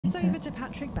It's over to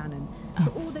Patrick Bannon for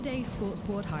all the day's sports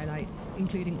board highlights,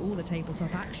 including all the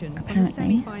tabletop action.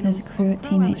 Apparently, there's a crew at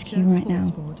Team HQ right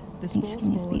now. He's just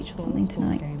giving a speech or something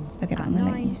tonight. They'll get on the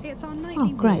late news. Oh,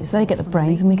 great. So they get the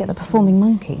brains and we get the performing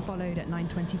monkey. Followed at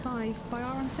 9:25 by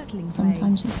our unsettling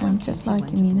Sometimes you sound just like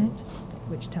him, you know.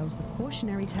 Which tells the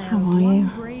cautionary tale How of are one you?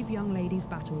 brave young lady's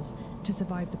battles to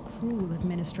survive the cruel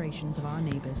administrations of our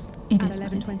neighbours. It At is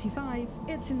what it is. 11:25,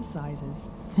 it's Incisors.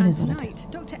 It And is what it tonight,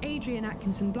 Dr. Adrian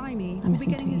Atkinson Blimey I'm will be missing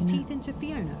getting his two, you know. teeth into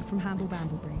Fiona from Hamble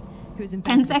Bamblebury, who has 10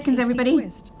 invented seconds, a tasty everybody.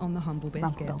 twist on the humble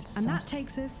biscuit. Rumpel's And sod. that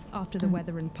takes us, after the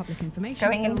weather and public information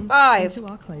Going in film, 5, into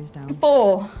our close down.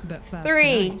 4, But first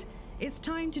 3. tonight, it's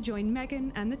time to join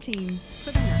Megan and the team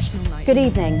for the National Night. Good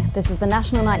evening. This is the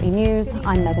National Nightly News.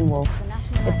 I'm Megan Wolfe.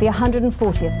 It's the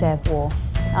 140th day of war.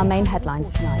 Our main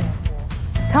headlines tonight.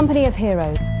 Company of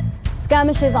Heroes.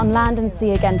 Skirmishes on land and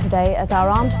sea again today as our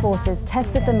armed forces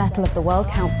tested the mettle of the World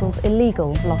Council's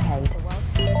illegal blockade.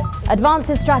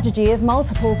 Advance's strategy of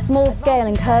multiple small-scale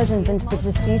incursions into the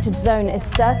disputed zone is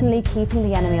certainly keeping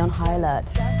the enemy on high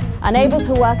alert, unable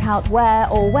to work out where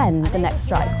or when the next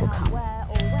strike will come.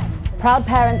 Proud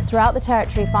parents throughout the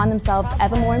territory find themselves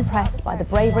ever more impressed by the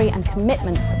bravery and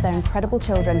commitment of their incredible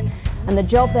children and the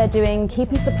job they're doing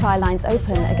keeping supply lines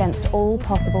open against all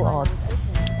possible odds.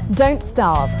 Don't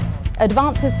starve.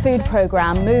 Advance's food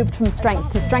programme moved from strength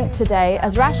to strength today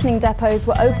as rationing depots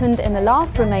were opened in the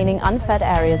last remaining unfed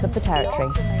areas of the territory.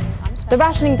 The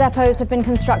rationing depots have been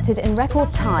constructed in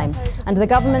record time, and the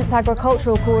government's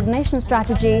agricultural coordination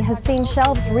strategy has seen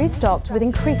shelves restocked with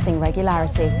increasing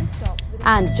regularity.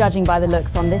 And judging by the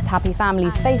looks on this happy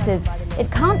family's faces,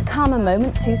 it can't come a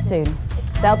moment too soon.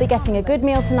 They'll be getting a good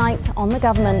meal tonight on the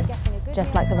government,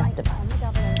 just like the rest of us.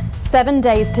 7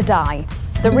 days to die.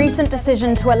 The recent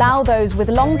decision to allow those with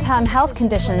long-term health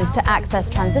conditions to access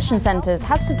transition centres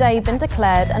has today been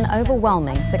declared an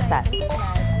overwhelming success.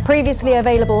 Previously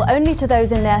available only to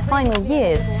those in their final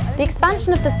years, the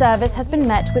expansion of the service has been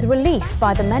met with relief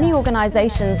by the many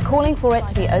organisations calling for it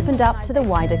to be opened up to the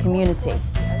wider community.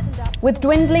 With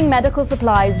dwindling medical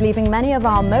supplies leaving many of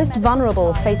our most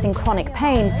vulnerable facing chronic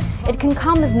pain, it can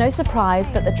come as no surprise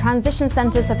that the transition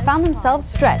centres have found themselves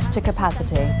stretched to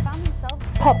capacity.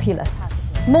 Populace.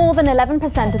 More than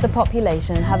 11% of the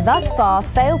population have thus far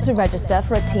failed to register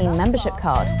for a team membership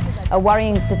card, a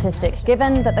worrying statistic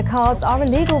given that the cards are a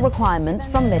legal requirement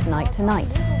from midnight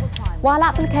tonight. While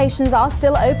applications are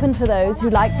still open for those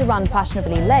who like to run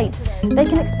fashionably late, they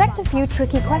can expect a few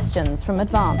tricky questions from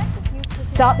Advance.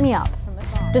 Start me up.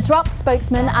 Disrupt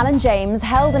spokesman Alan James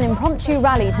held an impromptu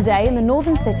rally today in the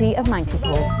northern city of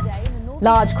Mankipool.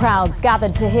 Large crowds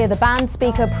gathered to hear the band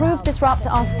speaker prove Disrupt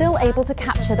are still able to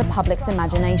capture the public's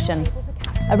imagination.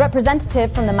 A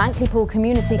representative from the Mankipool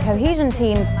Community Cohesion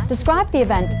Team described the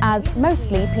event as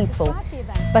mostly peaceful.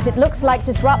 But it looks like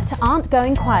Disrupt aren't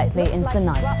going quietly into the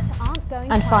night.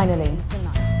 And finally,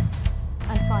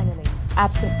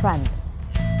 absent friends.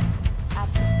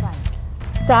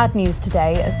 Sad news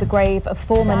today as the grave of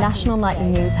former National Nightly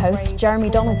News host Jeremy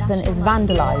Donaldson is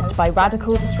vandalised by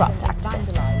radical Disrupt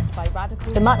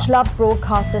activists. The much-loved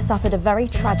broadcaster suffered a very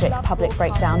tragic public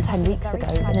breakdown 10 weeks ago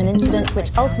in an incident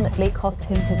which ultimately cost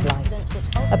him his life.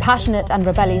 A passionate and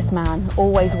rebellious man,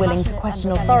 always willing to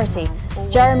question authority,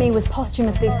 Jeremy was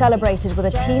posthumously celebrated with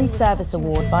a Team Service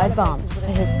Award by Advance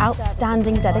for his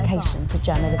outstanding dedication to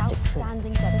journalistic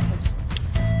truth.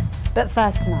 But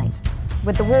first tonight,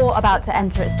 with the war about to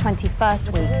enter its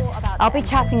 21st week, I'll be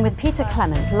chatting with Peter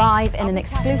Clement live in an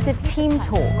exclusive team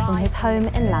talk from his home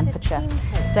in Lanfordshire.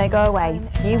 Don't go away.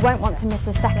 You won't want to miss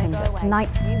a second of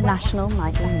tonight's National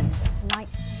Nightly News.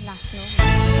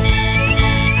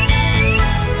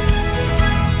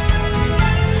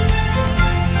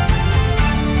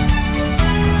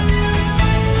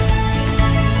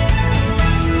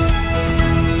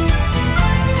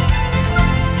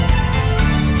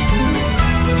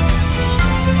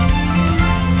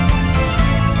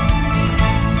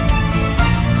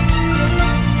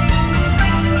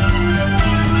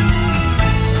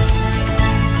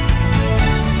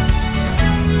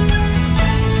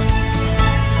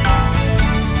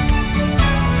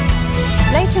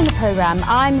 Later in the programme,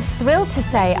 I'm thrilled to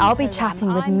say I'll be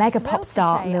chatting with mega pop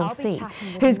star Lil C,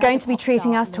 who's going to be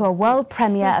treating us to a world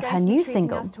premiere of her new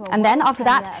single. And then after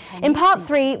that, in part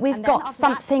 3, we've got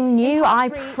something new I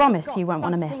promise you won't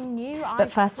want to miss.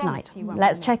 But first tonight,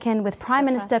 let's check in with Prime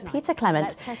Minister Peter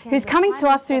Clement, who's coming to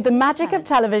us through the magic of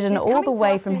television all the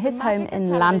way from his home in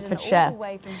Lanfordshire.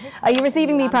 Are you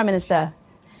receiving me, Prime Minister?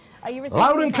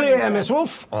 Loud and clear, Miss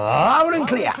Wolfe. Loud and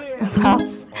clear.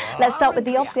 Let's start with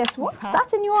the obvious. What's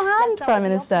that in your hand, Prime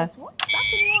Minister?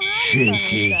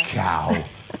 Cheeky cow.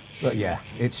 But yeah,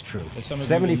 it's true. As some of you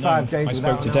 75 will know, days I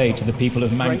without spoke today to the people of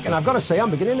drink, Manford. and I've got to say, I'm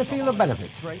beginning to feel the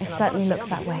benefits. It certainly looks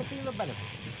that way.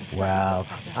 Well,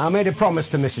 I made a promise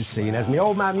to Mrs. C, and as my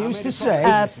old man used to say...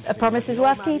 A promise is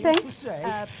worth keeping?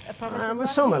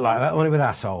 Something like that, only with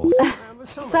assholes.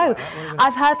 So,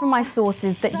 I've heard from my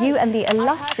sources that you and the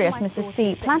illustrious Mrs.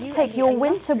 C plan to take your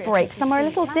winter break somewhere a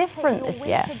little different this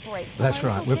year. That's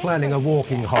right, we're planning a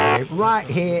walking holiday right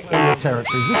here in the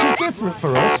territories, which is different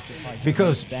for us,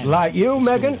 because, like you,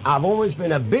 Megan, I've always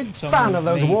been a big fan of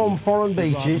those warm foreign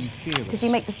beaches. Did you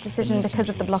make this decision because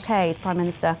of the blockade, Prime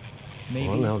Minister?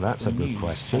 Well, no, that's a good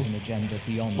question.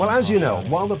 Well, as you know,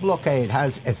 while the blockade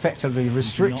has effectively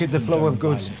restricted the flow of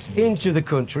goods into the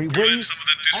country, we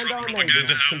and our neighbours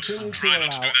have continued to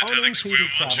allow unimpeded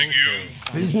travel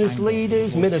for business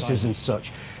leaders, ministers and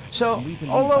such. So,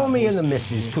 although me and the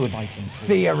missus could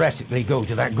theoretically go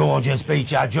to that gorgeous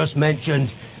beach I just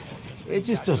mentioned, it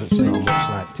just doesn't smell much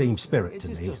like team spirit to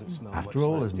me. After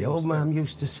all, as my old man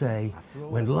used to say,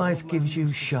 when life gives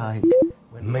you shite,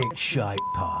 make shite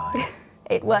pie.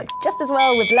 It works just as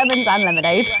well with lemons and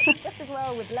lemonade.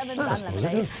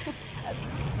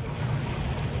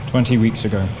 20 weeks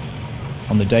ago,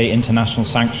 on the day international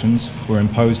sanctions were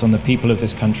imposed on the people of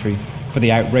this country for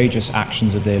the outrageous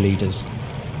actions of their leaders,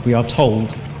 we are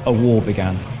told a war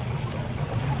began.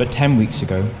 But 10 weeks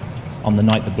ago, on the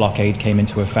night the blockade came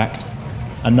into effect,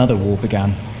 another war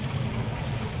began.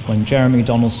 When Jeremy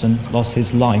Donaldson lost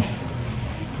his life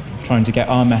trying to get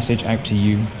our message out to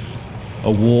you, a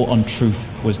war on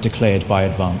truth was declared by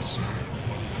Advance.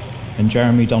 And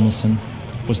Jeremy Donaldson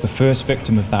was the first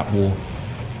victim of that war.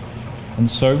 And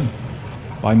so,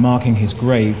 by marking his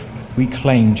grave, we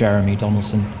claim Jeremy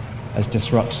Donaldson as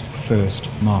Disrupt's first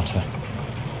martyr.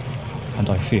 And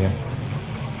I fear,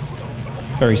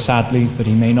 very sadly, that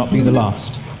he may not be the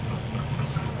last.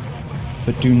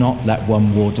 But do not let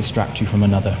one war distract you from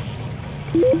another.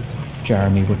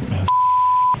 Jeremy wouldn't have.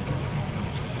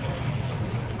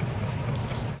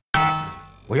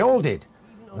 We all did.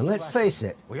 And let's face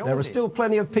it, there are still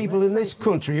plenty of people in this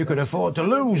country who could afford to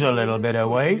lose a little bit of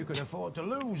weight.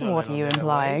 What are you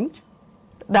implying?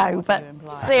 No, but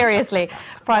seriously,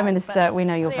 Prime Minister, we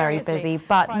know you're very busy,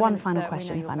 but one final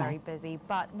question, if I may.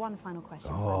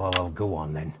 Oh, go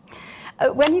on then.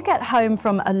 When you get home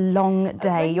from a long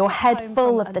day, your head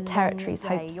full of the territory's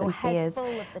hopes and fears,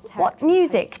 what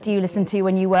music do you listen to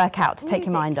when you work out to take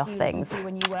your mind off things?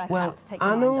 Well,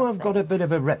 I know I've got a bit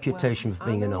of a reputation for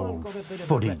being an old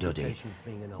fuddy-duddy,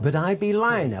 but I'd be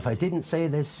lying if I didn't say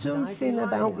there's something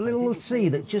about Little C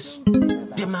that just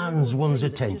demands one's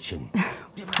attention.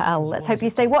 Well, let's hope you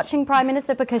stay watching, Prime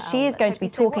Minister, because she is going to be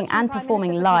talking and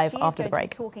performing live after the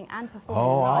break.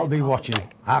 Oh, I'll be watching.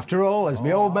 After all, as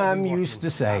my old man used to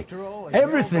say,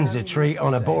 everything's a treat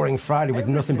on a boring Friday with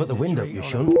nothing but the wind up your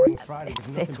shunt.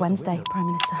 It's Wednesday, Prime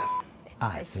Minister.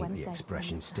 I think the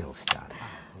expression still stands.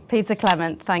 Peter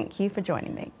Clement, thank you for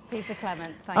joining me.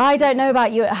 I don't know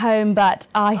about you at home, but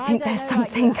I think there's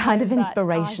something kind of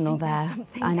inspirational there.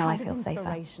 I know I feel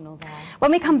safer.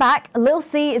 When we come back, Lil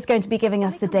C is going to be giving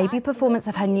us the debut performance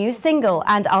of her new single,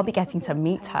 and I'll be getting to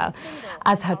meet her.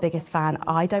 As her biggest fan,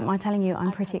 I don't mind telling you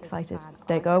I'm pretty excited.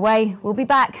 Don't go away. We'll be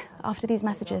back after these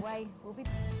messages.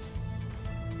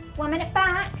 1 minute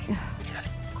back.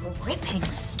 Gripping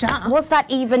stuff. Was that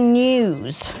even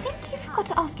news? I think you forgot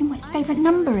to ask him what his favourite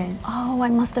number is. Oh, I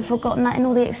must have forgotten that in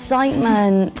all the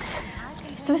excitement.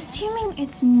 So assuming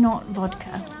it's not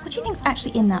vodka, what do you think's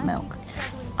actually in that milk?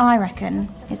 I reckon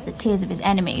it's the tears of his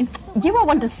enemies. You are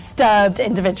one disturbed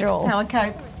individual. That's how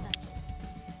I cope.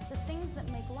 The things that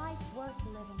make life worth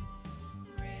living.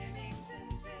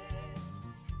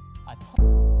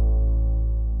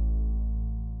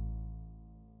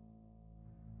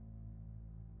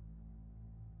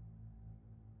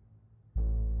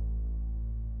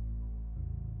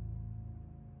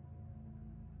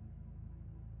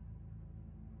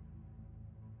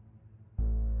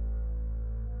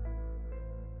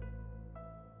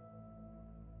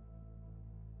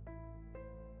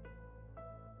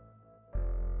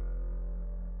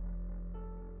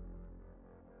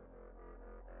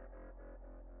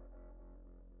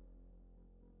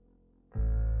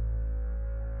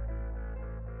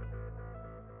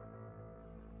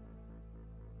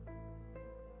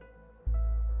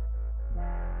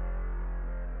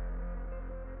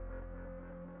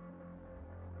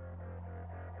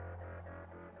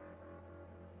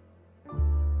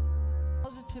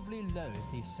 Positively loathe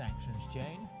these sanctions,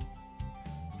 Jane.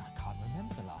 I can't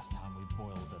remember the last time we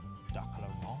boiled a duck à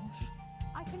l'orange.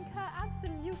 I concur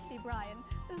absolutely, Brian.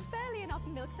 There's barely enough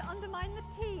milk to undermine the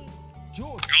tea. You'll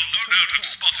no doubt have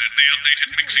spotted the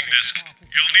updated mixing desk.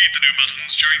 You'll need the new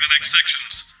buttons during the next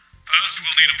sections. First,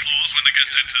 we'll need applause when the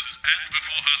guest enters, and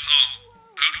before her song.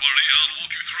 Don't worry, I'll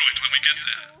walk you through it when we get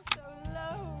there.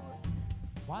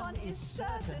 One is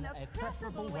certain a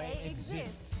preferable way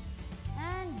exists.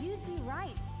 And you'd be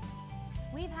right.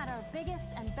 We've had our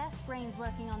biggest and best brains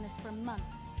working on this for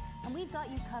months, and we've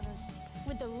got you covered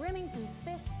with the Remington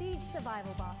Swiss Siege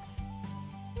Survival Box.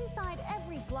 Inside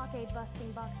every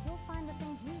blockade-busting box, you'll find the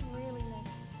things you really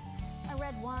missed. A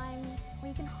red wine where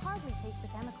you can hardly taste the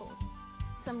chemicals.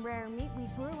 Some rare meat we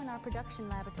brew in our production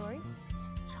laboratory.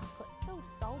 Chocolate so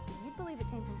salty, you'd believe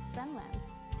it came from Svenland.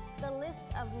 The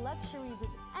list of luxuries is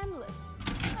endless.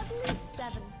 At least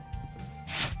 7.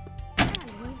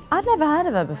 I've never heard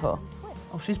of her before.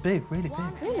 Oh, she's big, really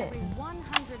big. Really?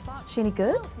 She any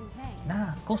good?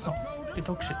 Nah, of course not. She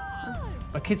dog shit.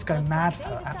 My kids go mad for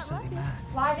her, absolutely mad.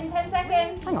 Live in 10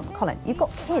 seconds. Hang on, Colin, you've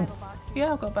got kids?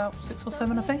 Yeah, I've got about 6 or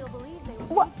 7, I think.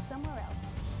 What?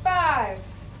 5,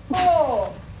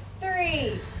 4,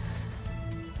 3.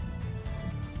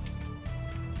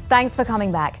 Thanks for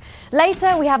coming back.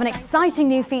 Later, we have an exciting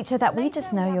new feature that we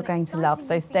just know you're going to love,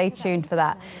 so stay tuned for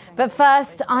that. But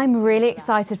first, I'm really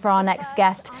excited for our next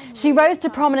guest. She rose to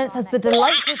prominence as the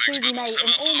delightful Susie May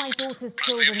in All My Daughter's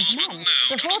Children's Men,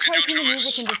 before taking the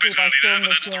music industry by storm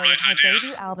this year with her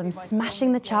debut album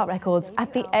smashing the chart records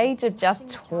at the age of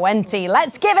just 20.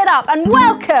 Let's give it up and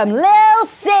welcome Lil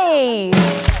C!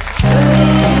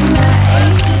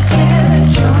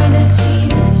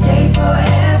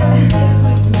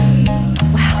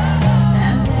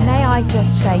 I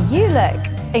just say, you look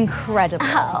incredible.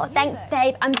 Oh, thanks,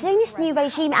 babe. I'm doing this new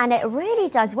regime and it really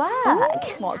does work. Ooh,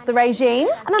 what's the regime?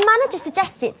 My manager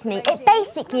suggested it to me. It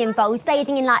basically involves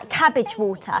bathing in like cabbage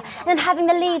water and then having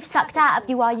the leaves sucked out of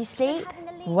you while you sleep.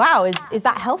 Wow, is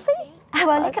that healthy? Oh,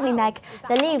 well, look at me, Meg.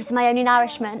 The leaves are my only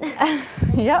nourishment.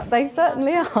 Yep, they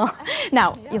certainly are.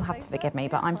 Now, you'll have to forgive me,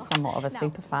 but I'm somewhat of a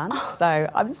super fan, so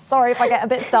I'm sorry if I get a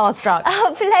bit starstruck.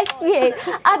 Oh, bless you.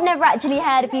 I've never actually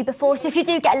heard of you before, so if you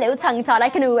do get a little tongue-tied, I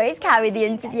can always carry the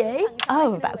interview.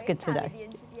 Oh, that's good to know.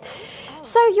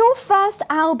 So your first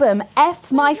album, F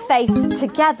My Face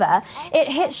Together, it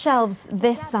hit shelves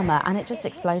this summer and it just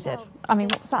exploded. I mean,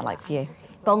 what was that like for you?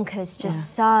 Bonkers,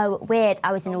 just so weird.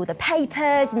 I was in all the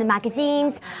papers and the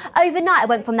magazines. Overnight, I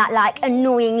went from that like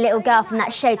annoying little girl from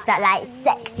that show to that like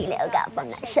sexy little girl from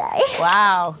that show.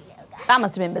 Wow, that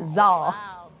must have been bizarre.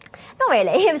 Not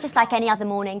really, it was just like any other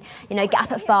morning. You know, get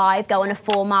up at 5, go on a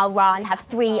 4-mile run, have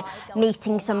 3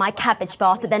 meetings on my cabbage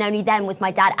bath, but then only then was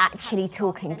my dad actually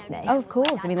talking to me. Oh, of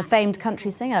course. I mean, the famed country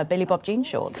singer, Billy Bob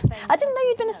Jeanshort. I didn't know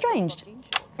you'd been estranged.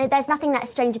 There's nothing that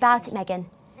strange about it, Megan.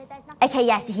 Okay,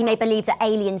 yes, he may believe that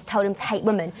aliens told him to hate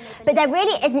women, but there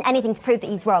really isn't anything to prove that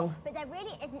he's wrong.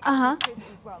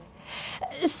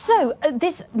 So,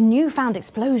 this newfound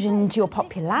explosion to your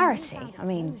popularity, I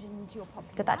mean,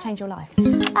 did that change your life? Well,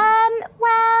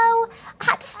 I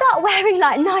had to start wearing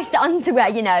like nice underwear,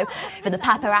 you know, for the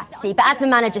paparazzi, but as my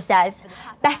manager says,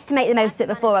 best to make the most of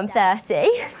it before I'm 30.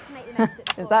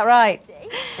 Is that right?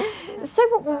 So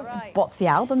what's the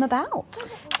album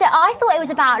about? So I thought it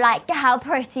was about like how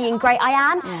pretty and great I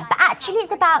am, but actually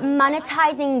it's about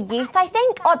monetizing youth, I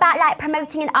think, or about like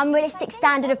promoting an unrealistic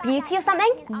standard of beauty or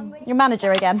something. Your manager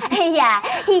again?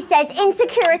 Yeah, he says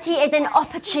insecurity is an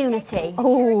opportunity.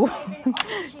 Oh,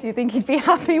 do you think he'd be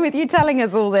happy with you telling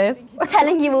us all this?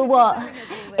 Telling you all what?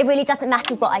 It really doesn't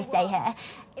matter what I say here.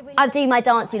 I'll do my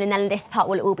dancing and then this part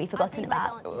will all be forgotten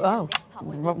about. Oh,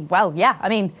 well, yeah, I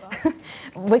mean,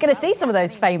 we're going to see some of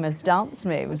those famous dance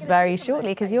moves very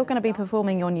shortly because you're going to be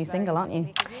performing your new single, aren't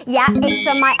you? Yeah, it's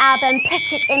from my album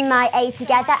Put It In My A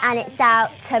Together and it's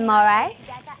out tomorrow.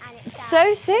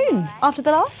 So soon, after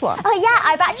the last one? Oh yeah,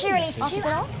 I've actually released 2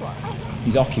 last one.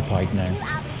 He's occupied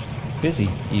now. Busy,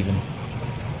 even.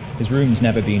 His room's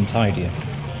never been tidier.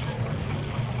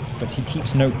 But he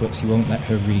keeps notebooks he won't let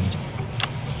her read.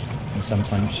 And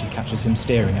sometimes she catches him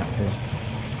staring at her.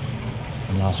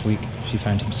 And last week, she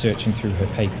found him searching through her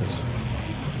papers.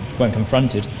 When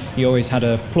confronted, he always had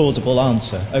a plausible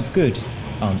answer, a good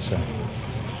answer.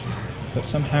 But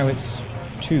somehow it's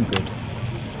too good.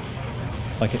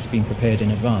 Like it's been prepared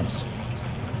in advance.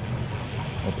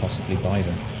 Or possibly by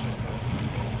them.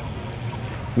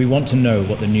 We want to know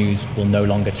what the news will no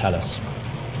longer tell us.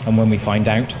 And when we find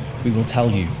out, we will tell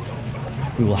you.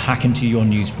 We will hack into your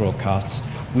news broadcasts.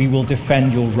 We will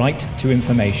defend your right to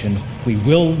information. We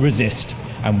will resist,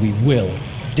 and we will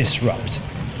disrupt.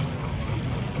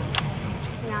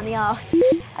 Around the arse.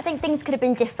 I think things could have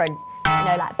been different, you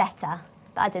know, like better.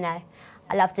 But I don't know.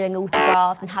 I love doing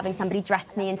autographs and having somebody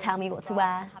dress me and tell me what to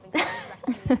wear.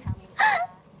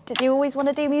 Did you always want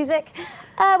to do music?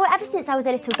 Well, ever since I was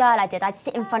a little girl, I did. I'd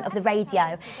sit in front of the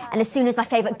radio, and as soon as my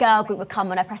favourite girl group would come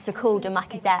on, I'd press record on my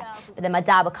cassette. But then my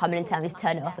dad would come in and tell me to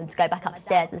turn it off and to go back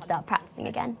upstairs and start practising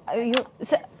again.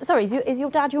 Sorry, is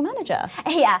your dad your manager?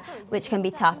 Yeah, which can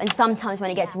be tough. And sometimes when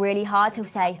it gets really hard, he'll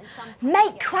say,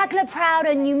 "Make Quagler proud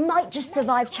and you might just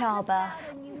survive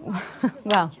childbirth."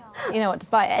 Well, you know what,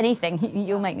 despite anything,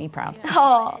 you'll make me proud.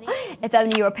 Oh, if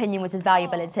only your opinion was as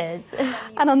valuable as his.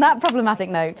 And on that problematic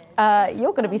note,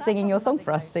 you're going to be singing your song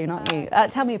for us soon, aren't you?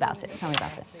 Tell me about it,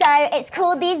 So it's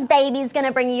called These Babies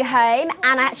Gonna Bring You Home,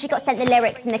 and I actually got sent the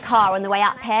lyrics in the car on the way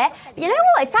up here. But you know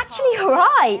what, it's actually all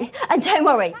right. And don't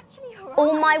worry,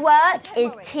 all my work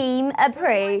is team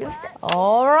approved.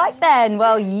 All right then,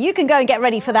 well, you can go and get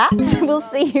ready for that. We'll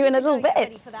see you in a little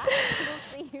bit.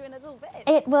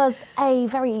 It was a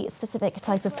very specific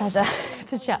type of pleasure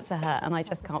to chat to her, and I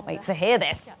just can't wait to hear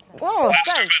this. Oh,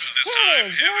 so here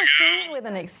is Lucy with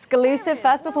an exclusive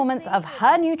first performance of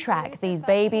her new track, These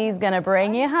Babies Gonna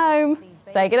Bring You Home.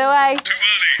 Take it away.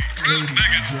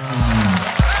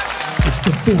 It's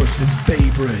the Force's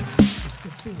favorite,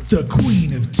 the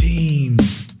Queen of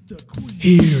Teens,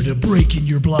 here to break in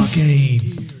your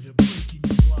blockades,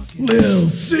 Lil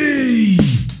C.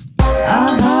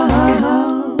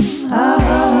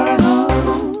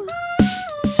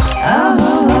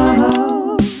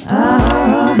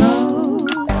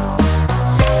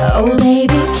 Oh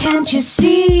baby, can't you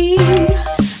see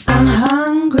I'm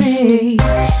hungry?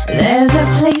 There's a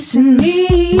place in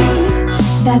me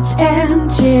that's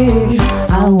empty.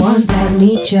 I want that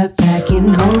meat you're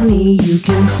packing, only you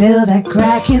can fill that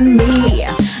crack in me.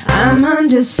 I'm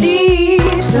under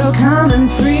siege, so come and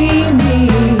free me.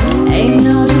 Ain't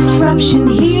no disruption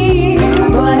here,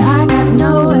 boy, I got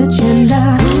no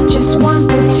agenda. Just want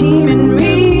the team and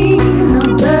me, no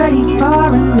dirty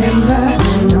foreign member.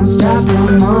 Don't stop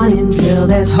no morning drill,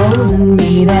 there's holes in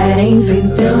me that ain't been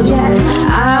filled yet.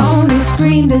 I only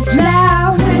scream this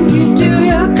loud when you do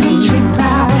your country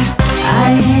proud.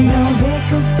 I ain't no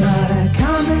vicar's daughter,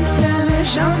 common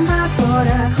Spanish on my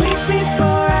border. Quick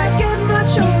before I get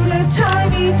much older, tie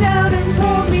me down and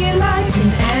pull me like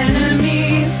an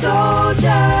enemy soldier.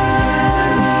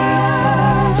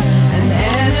 An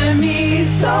enemy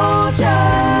soldier.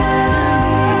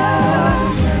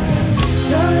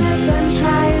 So let them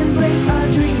try and break our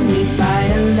dream. We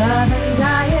fight and love and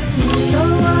die at two. So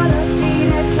what a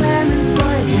Peter Clemens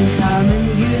boys can come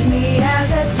and use me as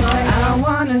a toy. I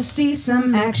wanna see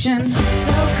some action,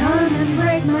 so come and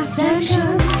break my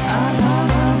sanctions.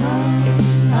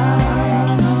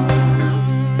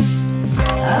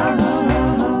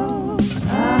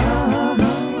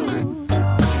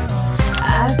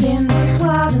 I've been this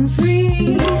wild and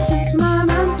free since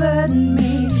Mama burdened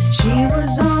me. She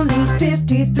was only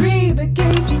 53, but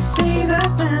gave to save her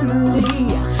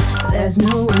family. There's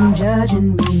no one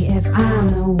judging me if I'm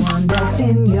the one that's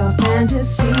in your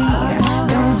fantasy.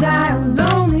 Don't die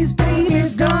alone, these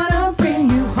babies gonna bring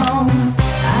you home.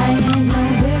 I ain't no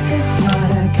vicar's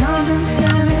daughter, common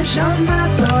Spanish on my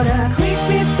border. Quick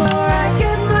before I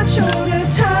get much older,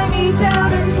 tie me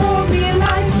down and pull me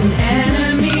like an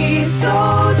enemy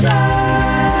soldier.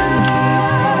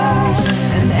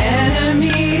 An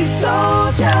enemy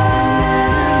soldier.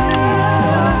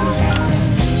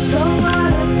 So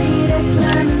what a Peter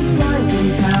Clemens boys can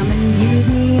come and use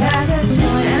me as a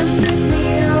toy and flip me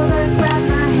over, grab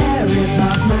my hair, rip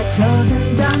off my clothes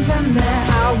and dump them there.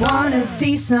 I wanna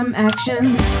see some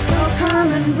action, so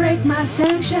come and break my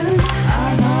sanctions.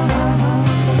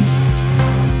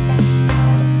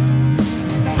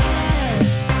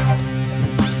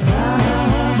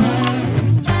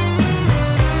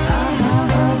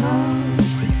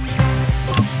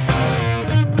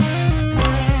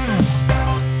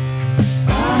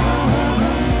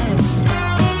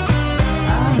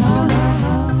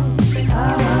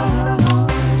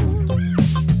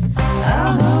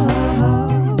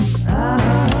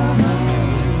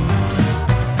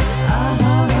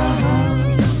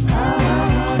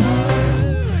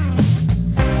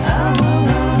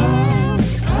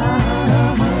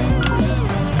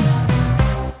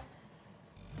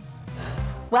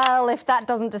 Well, if that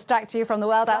doesn't distract you from the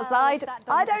world outside,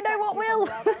 I don't know what will.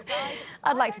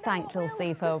 I'd like to thank Lil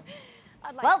C for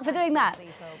doing that.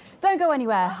 Don't go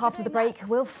anywhere. After the break,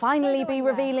 we'll finally be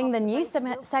revealing the new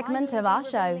segment of our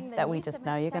show that we just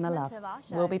know you're going to love.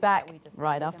 We'll be back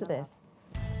right after this.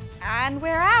 And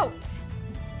we're out.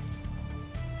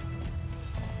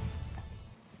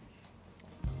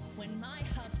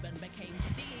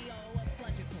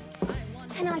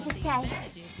 Can I just say,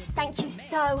 Thank you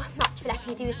so much for letting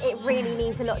me do this. It really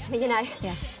means a lot to me, you know.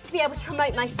 Yeah. To be able to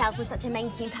promote myself on such a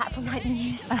mainstream platform like the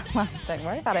news. Well, don't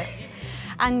worry about it.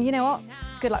 And you know what?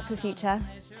 Good luck for the future.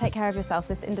 Take care of yourself.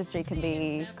 This industry can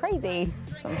be crazy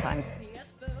sometimes.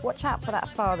 Watch out for that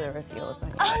father of yours,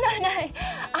 won't you? Oh, no.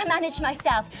 I manage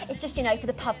myself. It's just, you know, for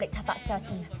the public to have that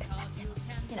certain perspective.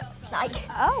 You know what it's like.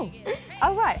 Oh,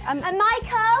 right. And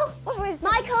Michael?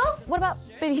 Michael? What about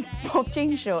Billy Bob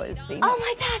Jean Short? Is he? Oh,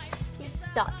 my dad. He's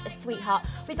such a sweetheart.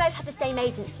 We both had the same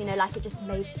agents, you know, like it just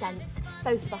made sense.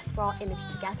 Both of us for our image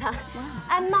together. Wow.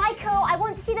 And Michael, I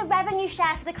want to see the revenue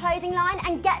share for the clothing line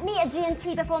and get me a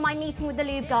G&T before my meeting with the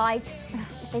lube guys.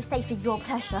 If they say for your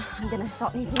pleasure, I'm going to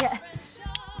start needing it.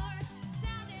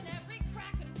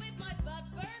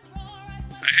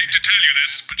 I hate to tell you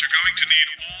this, but you're going to need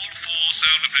all 4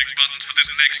 sound effects buttons for this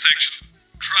next section.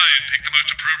 Try and pick the most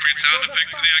appropriate sound effect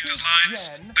for the actors' lines.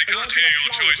 They can't hear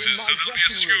your choices, so they'll be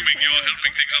assuming you're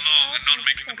helping things along and not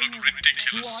making them look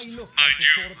ridiculous. Mind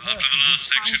you, after the last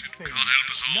section, God help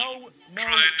us all.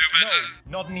 Try and do better.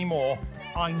 Not anymore.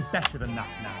 I'm better than that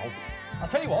now. I'll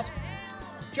tell you what.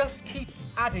 Just keep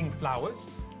adding flowers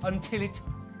until it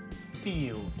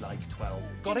feels like 12.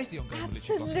 Got it?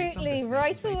 Absolutely,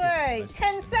 right away.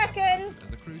 10 seconds. As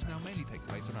the cruise now mainly takes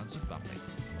place around St. Bartley.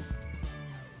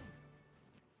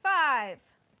 5,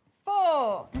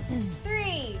 4,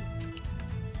 3.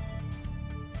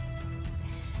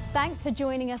 Thanks for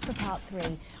joining us for part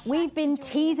 3. We've been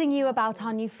teasing you about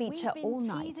our new feature all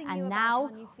night, and now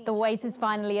the wait is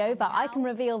finally over. I can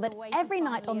reveal that every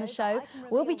night on the show,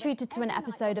 we'll be treated to an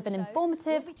episode of an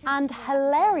informative and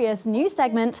hilarious new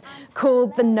segment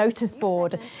called The Notice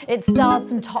Board. It stars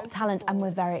some top talent, and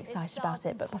we're very excited about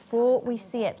it. But before we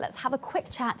see it, let's have a quick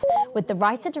chat with the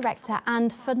writer, director,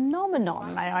 and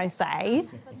phenomenon, may I say,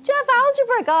 Jeff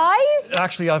Algebra, guys.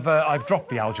 Actually, I've dropped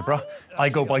the algebra. I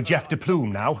go by Jeff de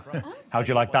Plume now. How'd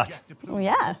you like that? Well,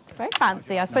 yeah, very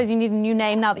fancy. I suppose you need a new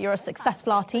name now that you're a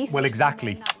successful artiste. Well,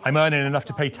 exactly. I'm earning enough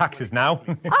to pay taxes now.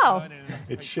 Oh.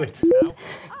 It's shit.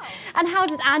 And how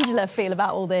does Angela feel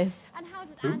about all this?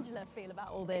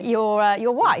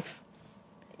 Your wife.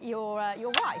 Your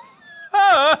wife.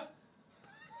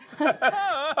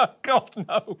 God,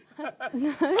 no.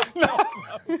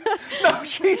 No,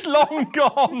 she's long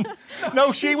gone.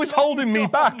 No, she was holding me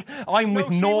back. I'm with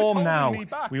Norm now.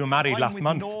 We were married last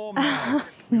month.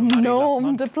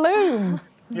 Norm de Plume.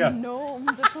 Yeah. Norm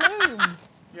de Plume.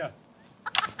 Yeah.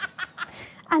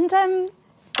 And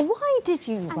why did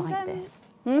you write this?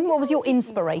 What was your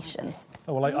inspiration?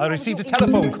 Oh, well, I received a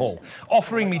telephone call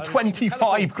offering me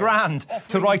 25 grand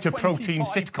to write a pro-team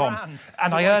sitcom.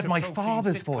 And I heard my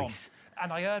father's voice.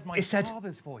 It said,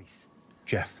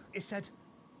 Jeff,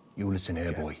 you listen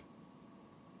here, boy.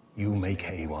 You make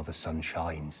hay while the sun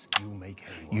shines.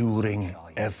 You wring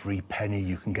every penny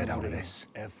you can get out of this.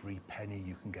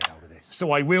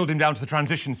 So I wheeled him down to the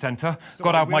transition centre,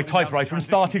 got out my typewriter and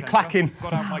started clacking.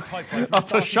 Not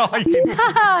to shine.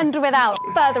 And without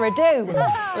further ado,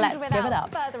 let's give it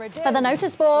up for the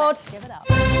notice board. You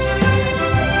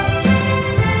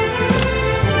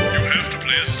have to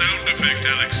play a sound effect,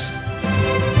 Alex.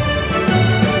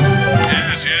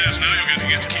 Yes, now you're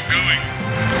getting it. Keep going.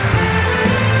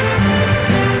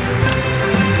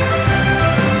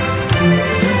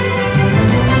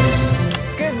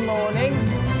 Good morning,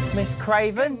 Miss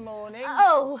Craven. Good morning.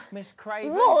 Oh, Miss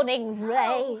Craven. Morning,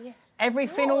 Ray.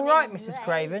 Everything all right, Mrs.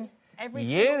 Craven?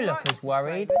 You look as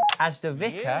worried as the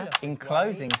vicar in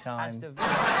closing time.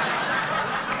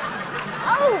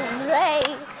 Oh, Ray,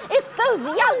 it's those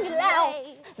young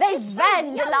louts. They've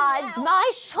vandalised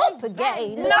my shop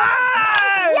again. No!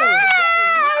 Yes!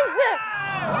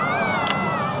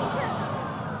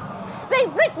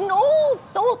 They've written all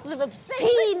sorts of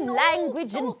obscene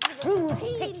language and crude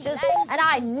pictures, and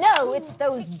I know it's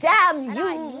those damn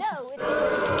youths.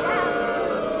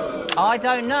 I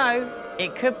don't know.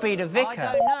 It could be the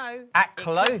vicar at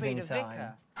closing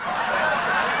time.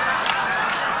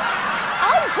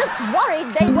 I'm just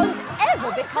worried they won't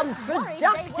ever become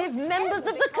productive members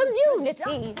of the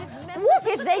community. What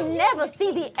if they never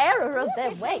see the error of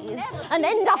their ways and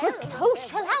end up as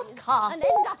social outcasts,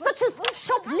 such as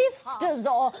shoplifters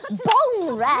or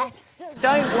bong rats?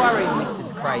 Don't worry,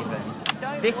 Mrs. Craven.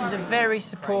 This is a very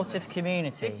supportive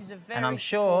community, and I'm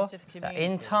sure that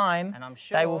in time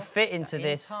they will fit into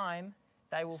this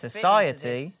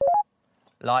society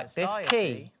like this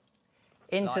key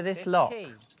into this lock.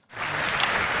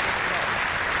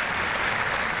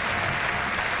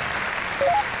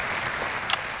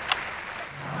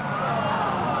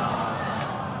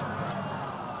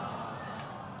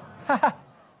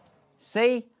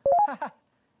 See?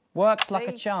 Works like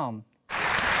a charm.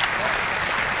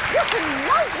 What a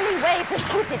lovely way to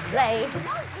put it, Ray.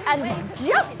 And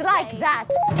just like that,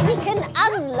 we can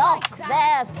unlock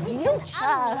their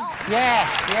future. Yes.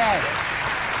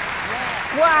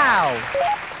 Wow.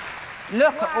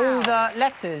 Look at all the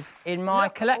letters in my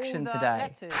collection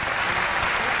today.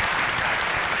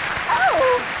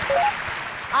 Oh,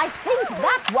 I think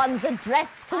that one's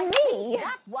addressed to me.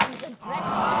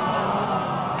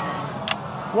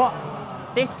 What?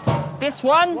 This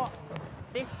one?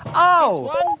 Oh,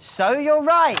 so you're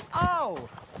right.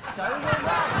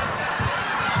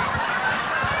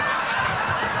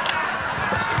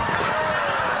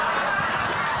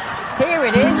 Here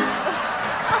it is.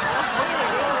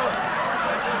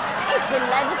 It's a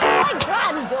letter from my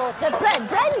granddaughter,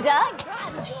 Brenda.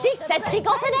 She says she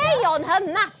got an A on her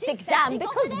maths exam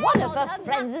because one of her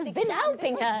friends has been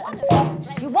helping her.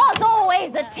 She was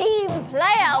always a team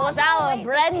player, was our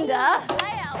Brenda.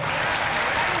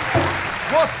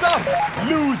 What's up,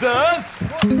 losers?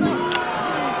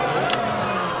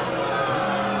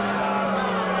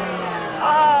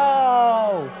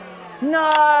 Oh,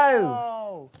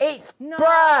 no. It's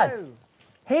Brad.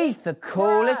 He's the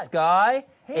coolest guy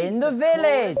in the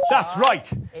village. That's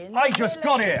right. I just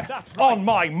got here on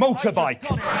my motorbike.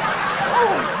 Oh,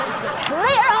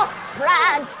 clear off,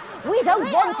 Brad. We don't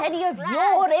want any of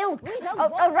your ilk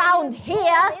around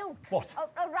here. What?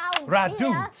 Rad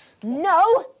dudes?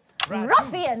 No.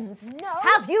 Ruffians!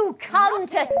 Have you come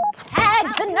to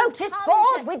tag the notice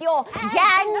board with your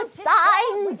gang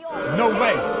signs? No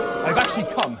way. I've actually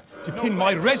come to pin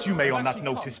my resume on that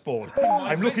notice board.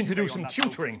 I'm looking to do some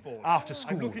tutoring after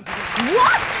school.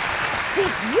 What?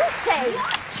 Did you say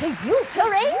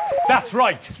tutoring? That's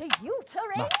right.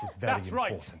 Tutoring? Maths is very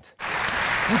important.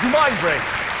 Would you mind, Ray?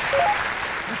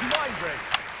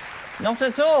 Not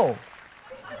at all.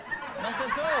 Not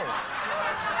at all.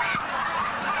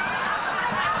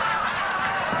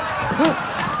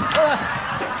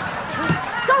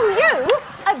 So you,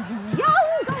 a young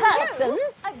person,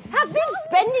 have been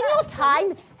spending your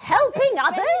time helping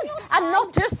others and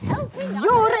not just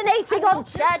urinating on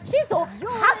churches or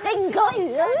huffing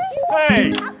glue?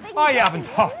 Hey, I haven't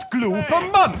huffed glue for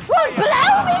months. Well,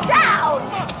 blow me down!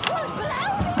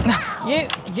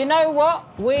 You know what?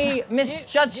 We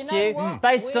misjudged you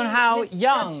based on how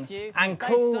young and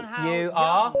cool you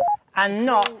are and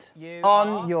not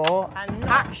on your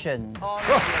actions.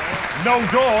 No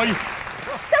doy.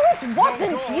 So it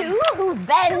wasn't you who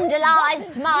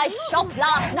vandalised my shop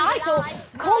last night or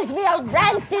called me a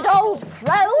rancid old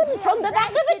crone from the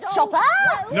back of a chopper?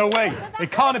 No way. It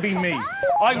can't have been me.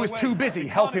 I was too busy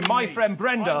helping my friend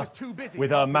Brenda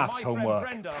with her maths homework.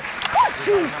 Could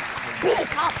you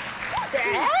speak up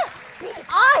there?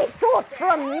 I thought for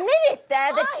a minute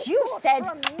there that you said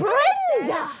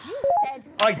Brenda.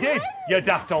 I did, you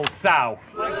daft old sow.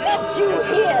 Did you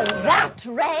hear that,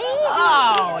 Ray?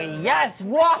 Oh, yes,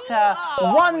 what a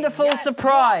wonderful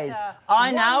surprise.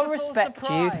 I now respect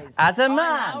you as a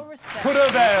man. Put her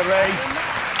there, Ray.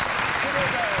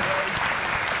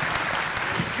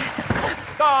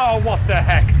 Oh, what the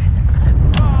heck?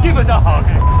 Give us a hug.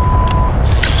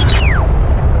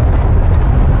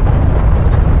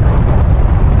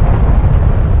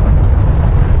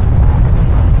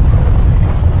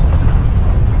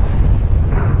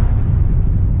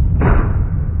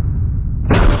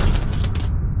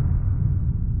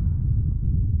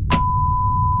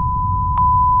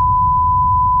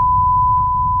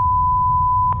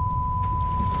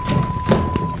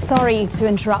 Sorry to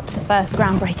interrupt the first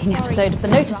groundbreaking episode of the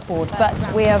notice board, but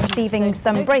we are receiving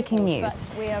some breaking news.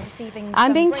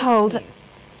 I'm being told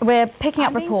we're picking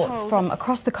up reports from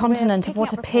across the continent of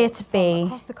what appear to be...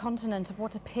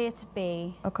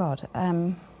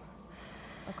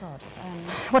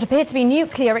 what appear to be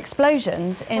nuclear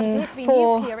explosions in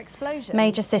four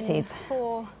major cities.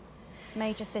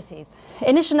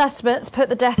 Initial estimates put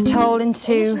the death toll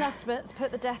into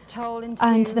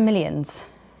the millions.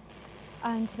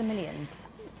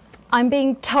 I'm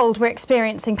being told we're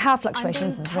experiencing power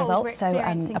fluctuations as a result, so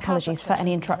apologies for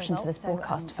any interruption to this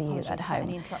broadcast for you at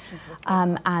home.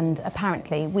 And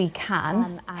apparently we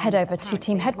can head over to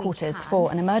team headquarters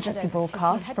for an emergency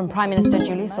broadcast from Prime Minister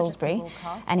Julia Salisbury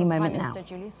any moment now.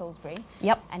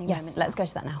 Yep, yes, let's go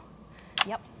to that now.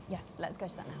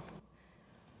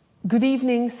 Good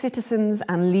evening, citizens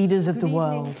and leaders of the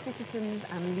world.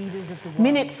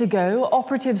 Minutes ago,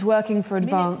 operatives working for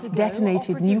Advance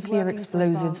detonated nuclear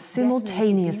explosives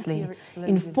simultaneously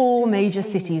in 4 major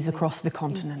cities across the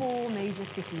continent.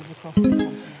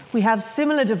 We have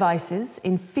similar devices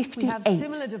in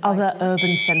 58 other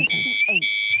urban centres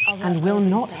and will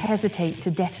not hesitate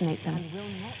to detonate them.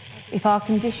 If our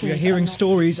conditions... We are hearing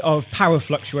stories of power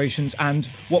fluctuations and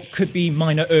what could be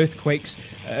minor earthquakes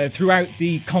throughout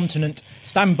the continent.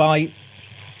 Stand by.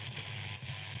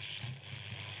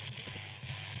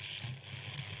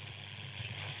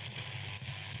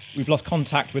 We've lost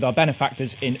contact with our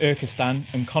benefactors in Urkistan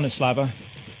and Konoslava.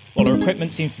 While our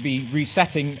equipment seems to be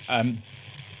resetting...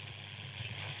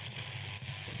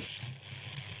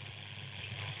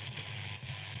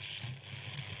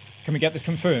 Can we get this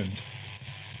confirmed?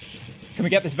 Can we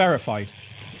get this verified?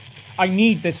 I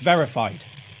need this verified.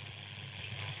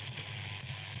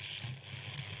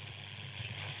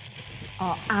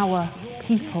 Are our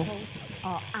people.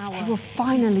 They will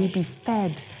finally be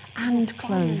fed and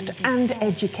clothed and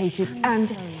educated and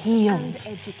healed.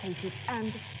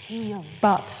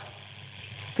 But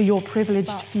for your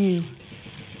privileged few,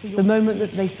 the moment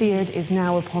that they feared is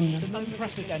now upon them.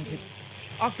 Unprecedented.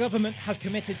 Our government has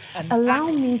committed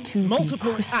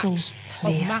multiple acts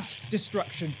of mass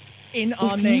destruction in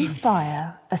our If name. you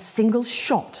fire a single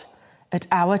shot at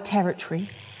our territory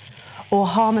or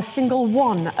harm a single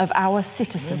one of our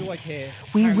citizens,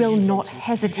 we will not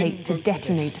hesitate to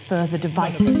detonate further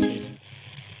devices.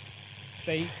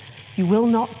 You will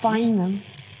not find them,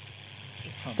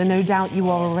 though no doubt you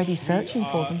are already searching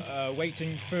for them.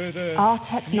 Waiting further Our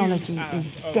technology news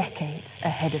is of- decades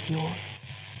ahead of yours.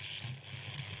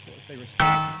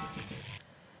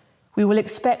 We will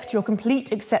expect your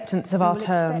complete acceptance of our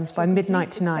terms by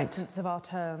midnight tonight.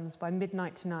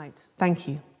 Thank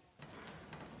you.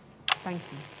 Thank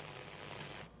you.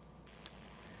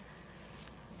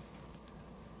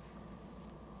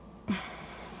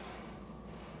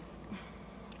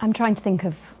 I'm trying to think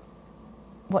of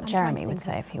what I'm trying Jeremy to would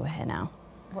think say of if he were here now.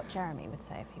 What Jeremy would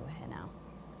say if he were here now.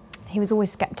 He was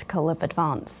always sceptical of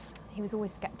advance. He was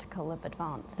always sceptical of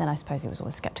advance. Then I suppose he was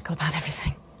always sceptical about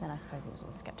everything. That's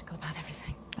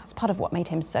part of what made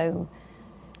him so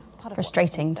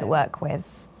frustrating to work with.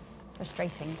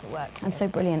 And so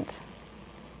brilliant.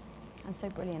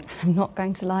 I'm not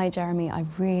going to lie, Jeremy, I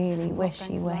really wish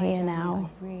you were here now.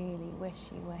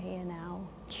 You'd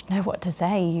know what to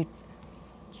say.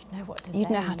 You'd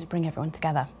know how to bring everyone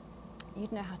together.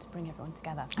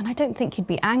 And I don't think you'd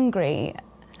be angry.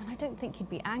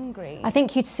 I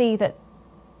think you'd see that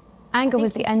anger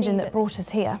was the engine that brought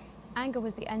us here. I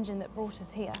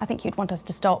think you'd want us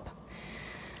to stop.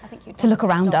 To look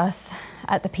around us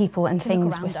at the people and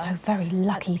things we're so very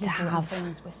lucky to have,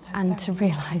 and to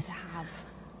realise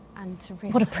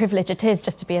what a privilege it is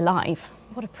just to be alive.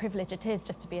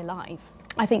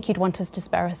 I think you'd want us to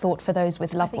spare a thought for those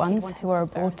with loved ones who are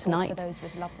aboard tonight.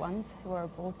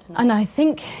 And I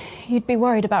think you'd be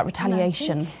worried about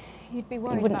retaliation. You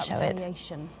wouldn't show it.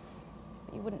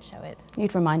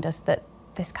 You'd remind us that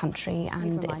this country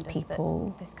and its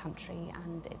people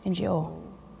endure.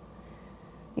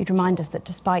 You'd remind us that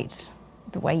despite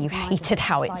the way you hated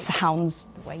how it sounds,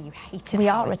 we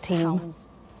are a team.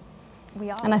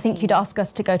 And I think you'd ask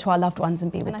us to go to our loved ones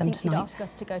and be with them tonight.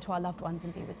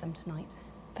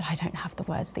 But I don't have the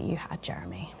words that you had,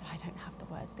 Jeremy.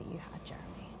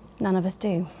 None of us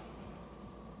do.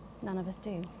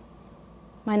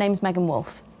 My name's Megan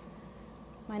Wolfe.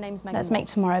 Let's make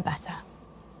tomorrow better.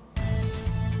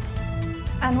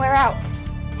 And we're out.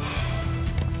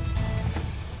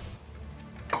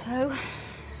 So,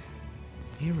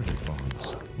 Here at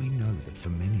Advance, we know that for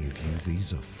many of you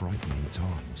these are frightening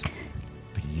times.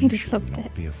 But you He'd have should loved not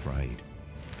it. be afraid,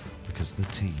 because the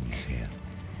team is here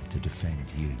to defend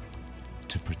you,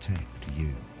 to protect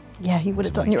you. yeah, you would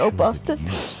have to done, make you old sure bastard. that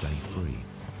you stay free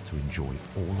to enjoy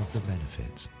all of the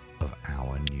benefits of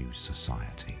our new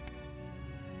society.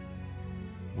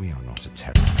 We are not a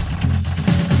terror.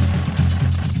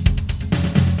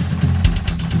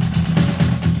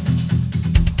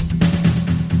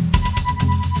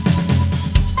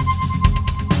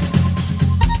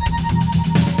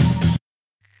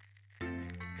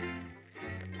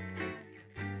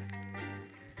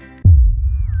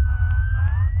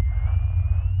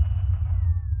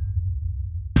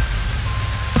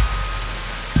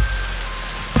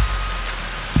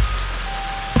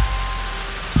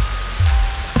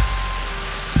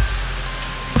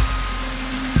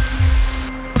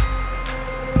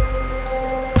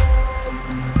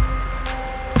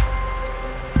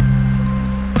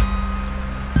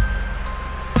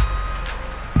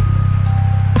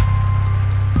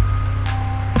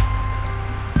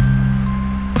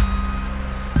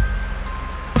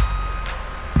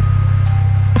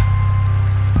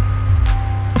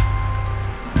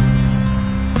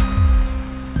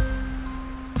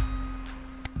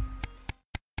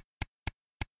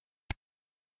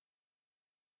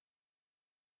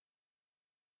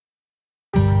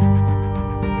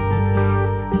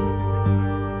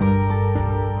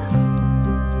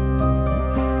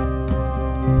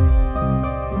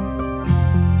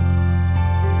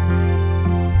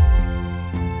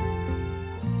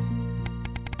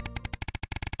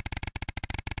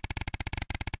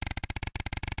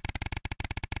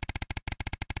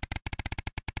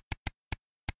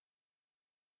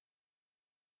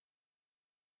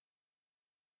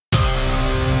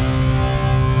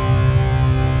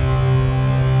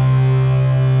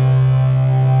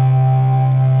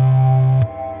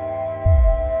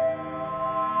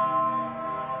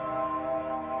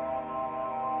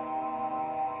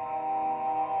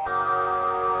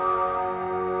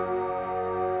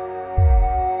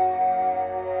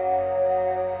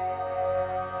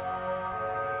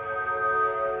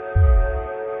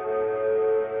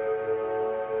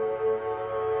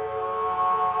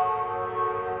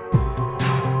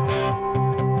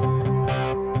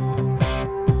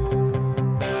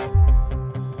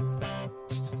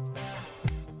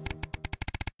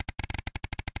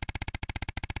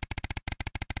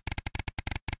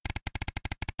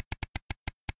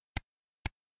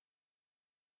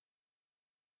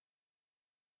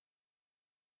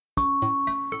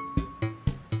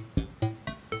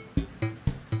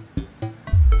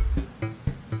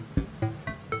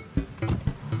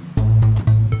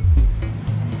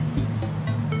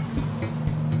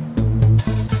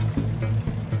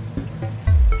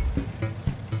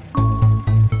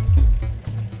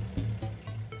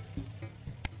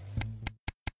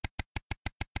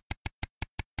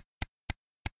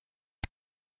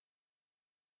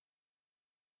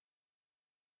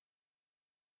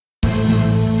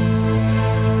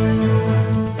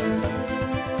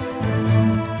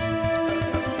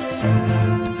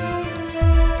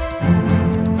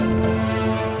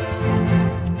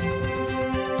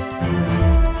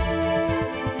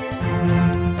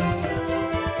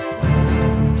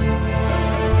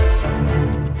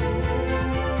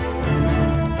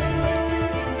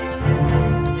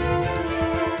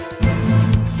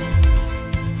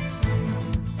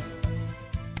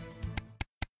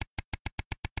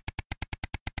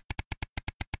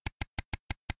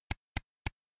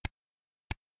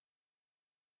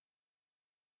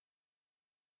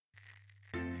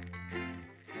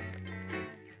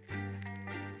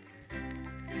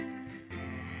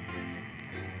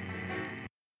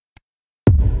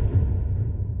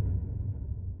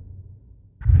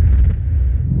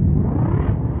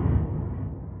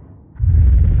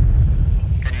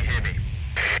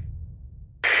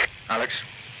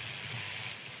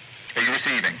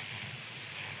 receiving?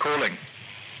 Calling.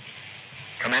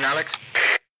 Come in, Alex.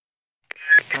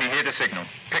 Can you hear the signal?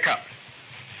 Pick up.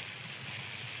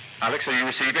 Alex, are you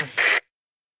receiving?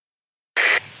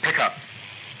 Pick up.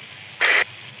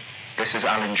 This is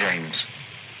Alan James.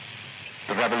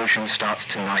 The revolution starts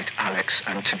tonight, Alex,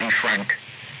 and to be frank,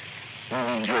 we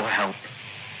need your help.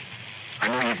 I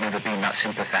know you've never been that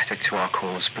sympathetic to our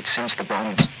cause, but since the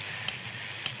bombs,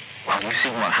 well, you've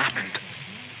seen what happened.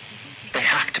 They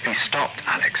have to be stopped,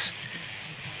 Alex.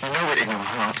 You know it in your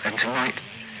heart, and tonight,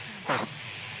 well,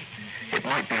 it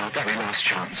might be our very last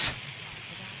chance.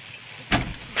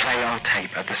 Play our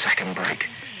tape at the second break.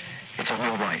 It's on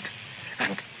your right.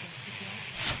 And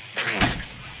please,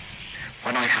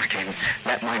 when I hack in,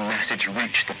 let my message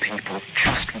reach the people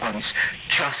just once,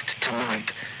 just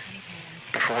tonight,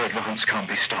 before advance can't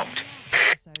be stopped.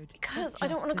 Because I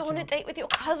don't want to go on a date with your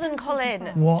cousin, Colin.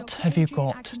 What have you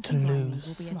got to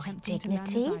lose? My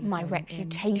dignity, my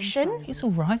reputation. He's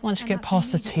all right once you get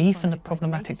past the teeth and the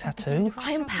problematic tattoo.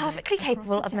 I am perfectly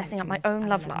capable of messing up my own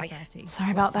love life.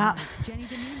 Sorry about that.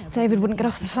 David wouldn't get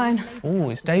off the phone. Oh,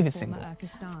 is David single?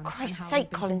 For Christ's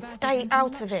sake, Colin, stay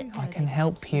out of it. I can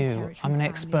help you. I'm an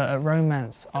expert at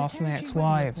romance. Ask my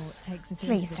ex-wives.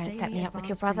 Please don't set me up with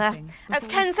your brother. That's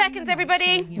 10 seconds,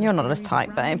 everybody. You're not as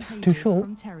tight, babe. Too short?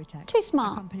 Too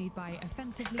smart.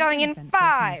 Going in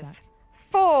 5,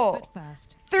 4,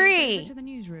 3.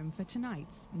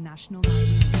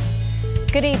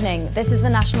 Good evening. This is the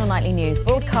National Nightly News,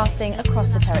 broadcasting across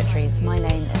the territories. My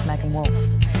name is Megan Wolfe.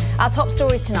 Our top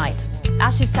stories tonight.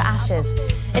 Ashes to ashes.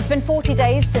 It's been 40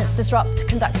 days since Disrupt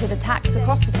conducted attacks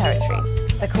across the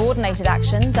territories. The coordinated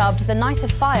action, dubbed the Night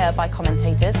of Fire by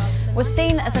commentators, was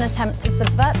seen as an attempt to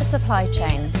subvert the supply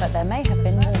chain, but there may have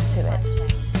been more to it.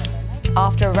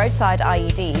 After a roadside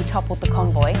IED toppled the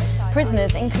convoy,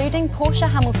 prisoners, including Portia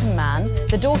Hamilton-Mann,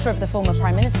 the daughter of the former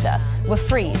Prime Minister, were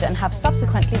freed and have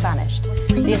subsequently vanished.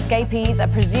 The escapees are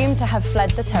presumed to have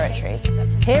fled the territories.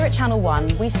 Here at Channel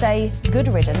 1, we say good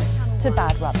riddance to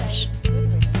bad rubbish.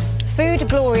 Food,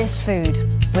 glorious food.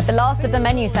 With the last of the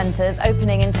menu centres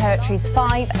opening in territories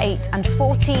 5, 8 and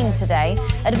 14 today,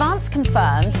 Advance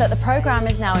confirmed that the programme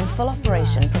is now in full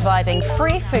operation, providing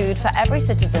free food for every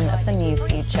citizen of the new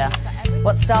future.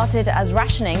 What started as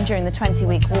rationing during the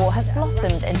 20-week war has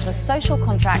blossomed into a social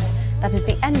contract that is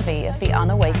the envy of the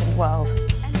unawakened world.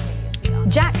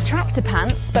 Jack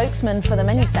Tractorpants, spokesman for the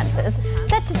menu centres,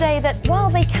 said today that while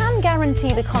they can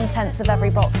guarantee the contents of every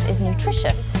box is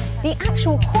nutritious, the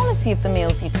actual quality of the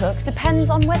meals you cook depends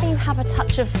on whether you have a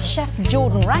touch of Chef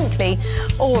Jordan Rankley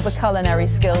or the culinary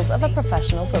skills of a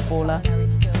professional footballer.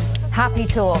 Happy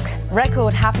talk.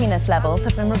 Record happiness levels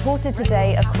have been reported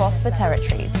today across the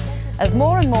territories. As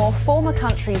more and more former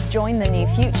countries join the new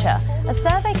future, a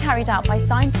survey carried out by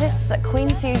scientists at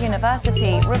Queensview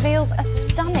University reveals a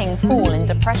stunning fall in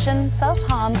depression,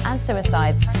 self-harm and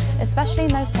suicides, especially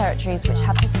in those territories which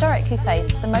have historically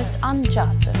faced the most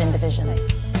unjust of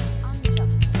indivisions.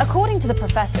 According to the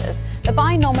professors, the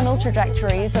binominal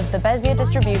trajectories of the Bezier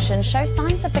distribution show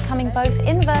signs of becoming both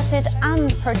inverted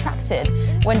and protracted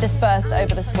when dispersed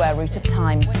over the square root of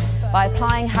time. By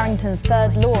applying Harrington's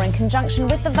third law in conjunction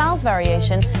with the Val's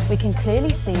variation, we can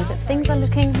clearly see that things are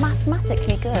looking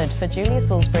mathematically good for Julia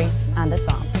Salisbury and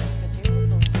Advance.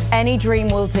 Any dream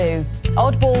will do.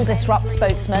 Oddball Disrupt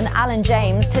spokesman Alan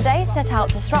James today set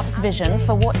out Disrupt's vision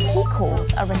for what he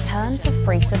calls a return to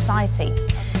free society.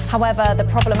 However, the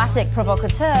problematic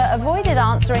provocateur avoided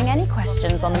answering any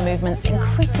questions on the movement's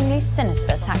increasingly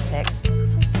sinister tactics.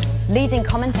 Leading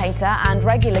commentator and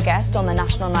regular guest on the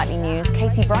National Nightly News,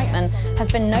 Katie Brightman, has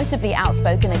been notably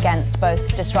outspoken against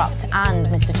both Disrupt and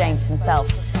Mr. James himself.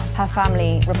 Her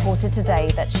family reported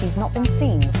today that she's not been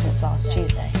seen since last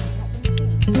Tuesday.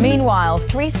 Meanwhile,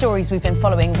 3 stories we've been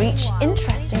following reach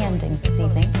interesting endings this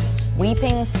evening.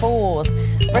 Weeping spores.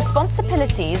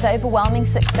 Responsibility's overwhelming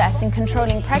success in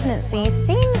controlling pregnancy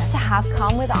seems to have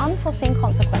come with unforeseen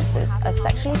consequences as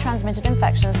sexually transmitted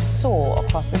infections soar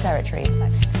across the territories.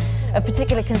 Of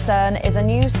particular concern is a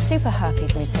new super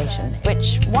herpes mutation,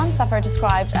 which one sufferer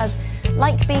described as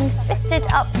like being fisted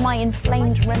up my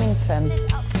inflamed Remington.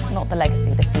 Not the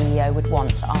legacy the CEO would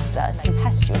want after a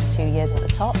tempestuous 2 years at the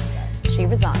top. She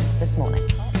resigned this morning.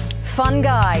 Fun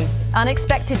guy.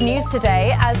 Unexpected news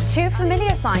today as 2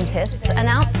 familiar scientists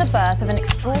announced the birth of an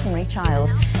extraordinary child.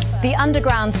 The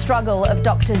underground struggle of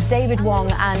doctors David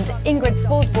Wong and Ingrid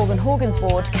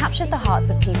Sporsborg-Horgensvoord captured the hearts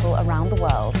of people around the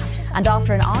world. And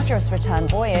after an arduous return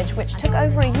voyage, which took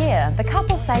over a year, the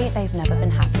couple say they've never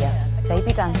been happier.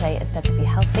 Baby Dante is said to be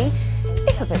healthy,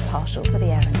 if a bit partial to the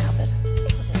airing cupboard.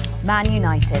 Man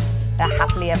United. They're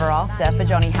happily ever after for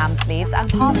Johnny Hamsleeves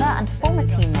and partner and former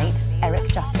teammate Eric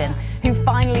Justin, who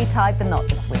finally tied the knot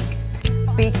this week.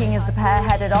 Speaking as the pair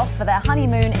headed off for their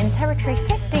honeymoon in Territory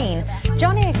 15,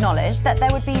 Johnny acknowledged that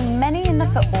there would be many in the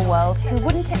football world who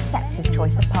wouldn't accept his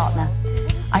choice of partner.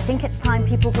 "I think it's time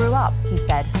people grew up," he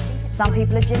said. "Some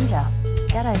people are ginger.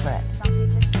 Get over it."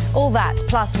 All that,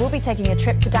 plus we'll be taking a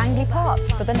trip to Dangley Parks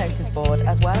for the notice board,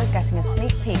 as well as getting a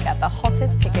sneak peek at the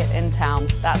hottest ticket in town.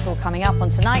 That's all coming up on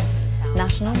tonight's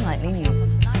National Nightly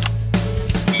News.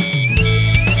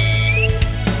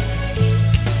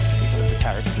 People of the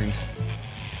Territories,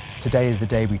 today is the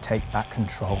day we take back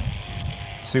control.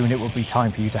 Soon it will be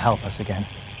time for you to help us again.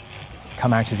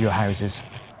 Come out of your houses,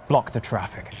 block the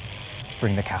traffic,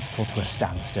 bring the capital to a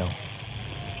standstill.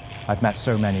 I've met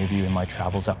so many of you in my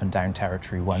travels up and down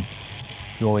Territory 1.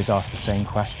 You always ask the same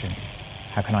question.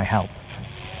 How can I help?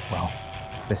 Well,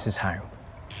 this is how.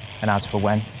 And as for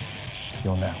when,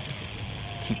 you'll know.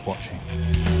 Keep watching.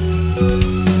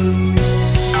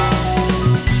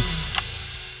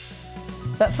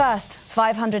 But first,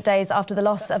 500 days after the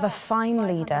loss of a fine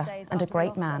leader and a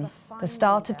great man, the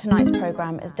start of tonight's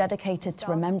programme is dedicated to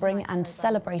remembering and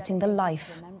celebrating the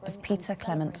life of Peter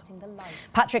Clement.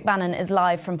 Patrick Bannon is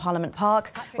live from Parliament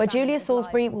Park, where Julia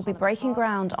Salisbury will be breaking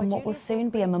ground on what will soon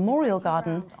be a memorial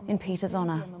garden in Peter's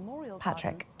honour.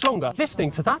 Patrick. Longer listening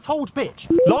to that old bitch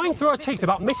lying through her teeth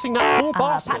about missing that poor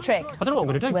bastard. Patrick. I don't know what I'm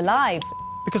going to do. We're live.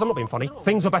 Because I'm not being funny.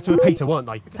 Things were better with Peter, weren't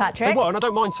they? Patrick. They were, and I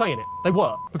don't mind saying it. They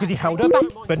were, because he held her back.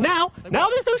 But now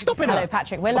there's no stopping her. Hello,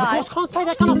 Patrick, we're Of live. course, can't say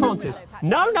that, can I, Francis?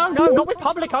 No, not with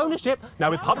public ownership. No,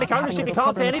 with public ownership, you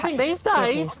can't say anything these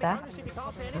days.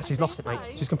 She's lost it, mate.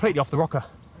 She's completely off the rocker.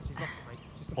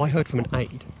 I heard from an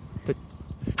aide that...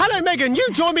 Hello, Megan, you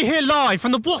join me here live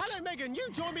from the what? Hello, Megan, you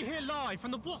join me here live from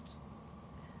the what?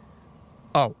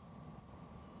 Oh.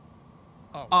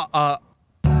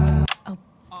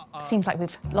 Seems like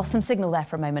we've lost some signal there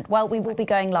for a moment. Well, we will be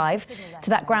going live to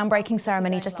that groundbreaking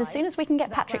ceremony just as soon as we can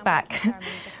get Patrick back.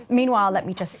 Meanwhile, let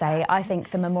me just say, I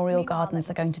think the memorial gardens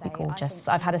are going to be gorgeous.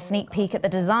 I've had a sneak peek at the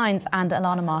designs and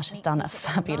Alana Marsh has done a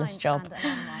fabulous job.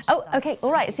 Oh, OK,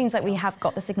 all right, it seems like we have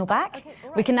got the signal back.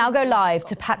 We can now go live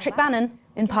to Patrick Bannon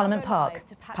in Parliament Park.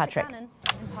 Patrick.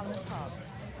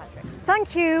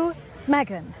 Thank you,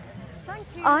 Megan.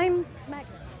 I'm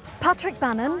Patrick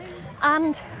Bannon,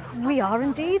 and we are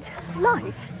indeed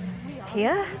live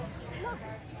here.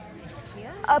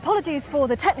 Apologies for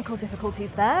the technical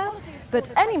difficulties there,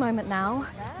 but any moment now,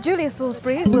 Julia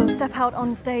Salisbury will step out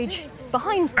on stage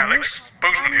behind me. Alex,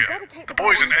 Bozeman here. The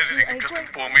boys in editing have just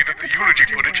informed me that the eulogy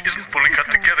footage isn't fully cut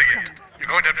together yet. You're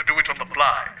going to have to do it on the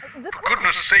fly. For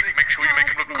goodness sake, make sure you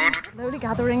make it look good. Slowly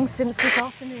gathering since this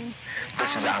afternoon.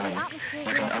 This is Alan.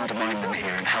 You can undermine them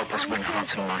here and help us win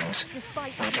hearts and minds.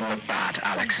 Make him look bad,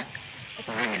 Alex.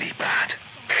 Really bad.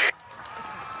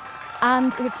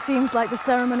 And it seems like the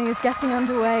ceremony is getting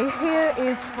underway. Here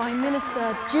is Prime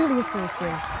Minister Julia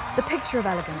Salisbury, the picture of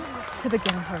elegance, to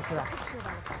begin her address.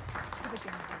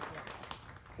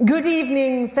 Good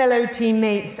evening, fellow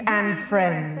teammates and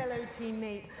friends.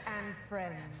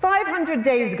 500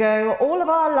 days ago, all of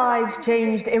our lives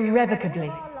changed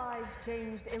irrevocably.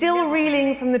 Still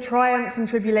reeling from the triumphs and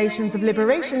tribulations of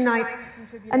Liberation Night,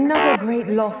 another great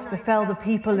loss befell the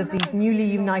people of these newly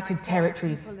united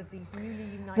territories.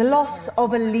 The loss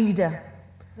of a leader,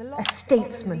 a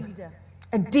statesman,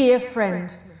 a dear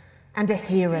friend, and a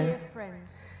hero.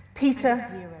 Peter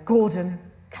Gordon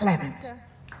Clement.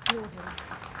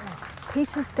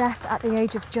 Peter's death at the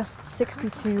age of just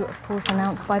 62, of course,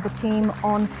 announced by the team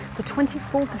on the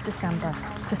 24th of December,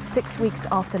 just 6 weeks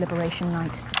after Liberation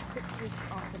Night.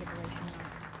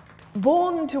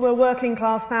 Born to a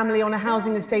working-class family on a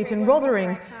housing estate in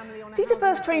Rotherham, Peter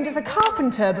first trained as a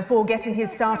carpenter before getting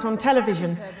his start on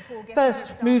television.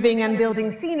 First moving and building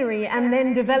scenery, and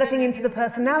then developing into the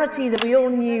personality that we all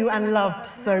knew and loved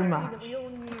so much.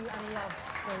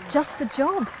 Just the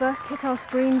Job first hit our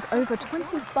screens over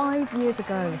 25 years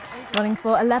ago, running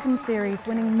for 11 series,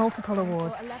 winning multiple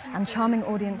awards, and charming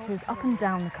audiences up and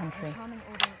down the country.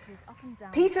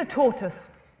 Peter taught us,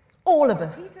 all of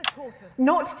us,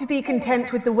 not to be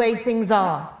content with the way things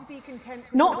are,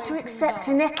 not to accept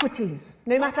inequities,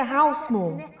 no matter how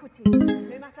small.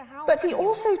 But he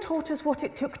also taught us what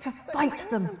it took to fight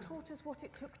them.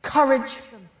 Courage,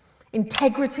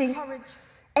 integrity,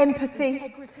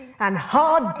 empathy, and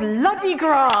hard, bloody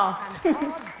graft.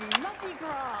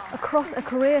 Across a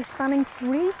career spanning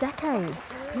 3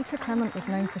 decades, Peter Clement was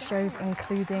known for shows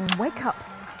including Wake Up,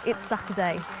 It's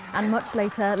Saturday, and much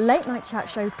later, late-night chat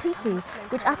show Petey,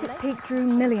 which at its peak drew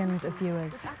millions of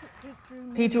viewers.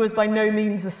 Peter was by no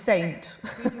means a saint.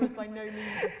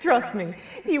 Trust me,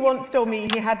 he once told me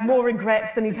he had more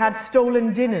regrets than he'd had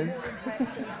stolen dinners.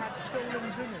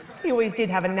 He always did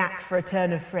have a knack for a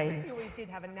turn of phrase.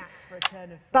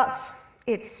 But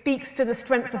it speaks to the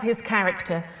strength of his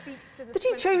character that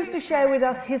he chose to share with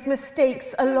us his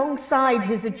mistakes alongside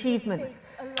his achievements,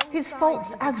 his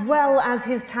faults as well as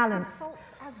his talents.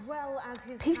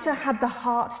 Peter had the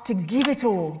heart to give it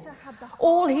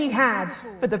all he had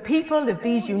for the people of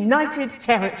these united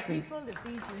territories.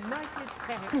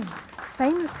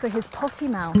 Famous for his potty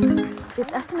mouth,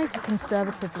 it's estimated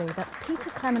conservatively that Peter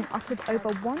Clement uttered over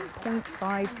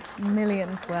 1.5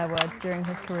 million swear words during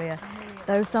his career,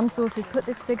 though some sources put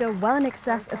this figure well in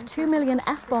excess of 2 million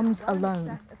F-bombs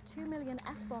alone.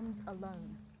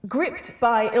 Gripped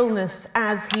by illness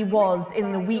as he was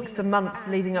in the weeks and months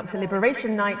leading up to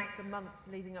Liberation Night,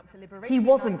 he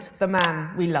wasn't the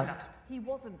man we loved.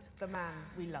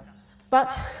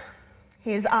 But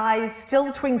his eyes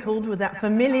still twinkled with that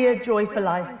familiar joy for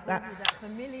life, that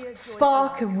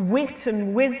spark of wit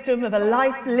and wisdom of a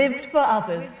life lived for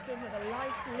others.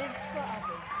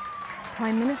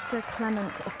 Prime Minister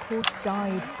Clement, of course,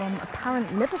 died from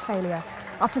apparent liver failure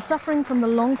after suffering from the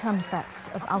long-term effects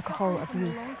of alcohol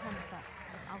abuse.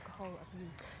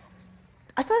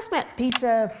 I first met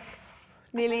Peter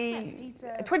nearly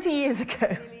 20 years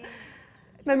ago.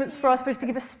 Moments before I was supposed to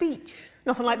give a speech.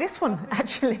 Not unlike this one,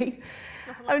 actually.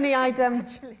 Only I'd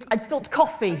spilt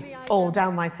coffee all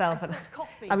down myself. And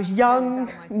I was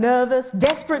young, nervous,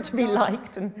 desperate to be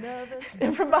liked.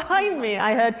 And from behind me,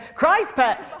 I heard, "Christ,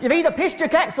 pet, you've either pissed your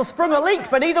kecks or sprung a leak,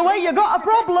 but either way, you got a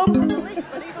problem."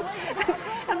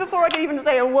 And before I could even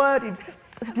say a word, he'd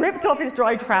stripped off his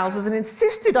dry trousers and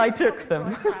insisted I took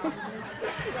them.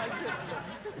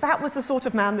 That was the sort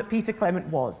of man that Peter Clement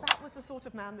was.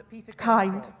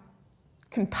 Kind,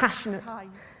 compassionate,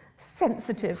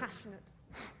 sensitive,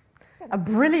 a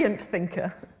brilliant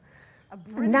thinker,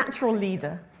 a natural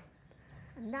leader,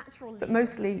 but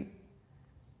mostly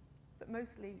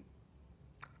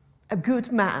a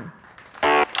good man.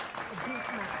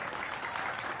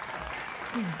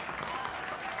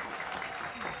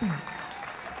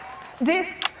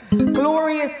 This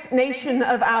glorious nation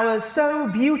of ours, so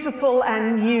beautiful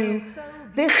and new,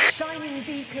 this shining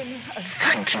beacon of...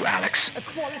 Thank you, Alex.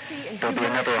 There'll be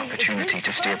another opportunity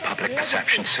to steer public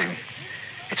perception soon.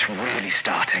 It's really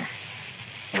starting.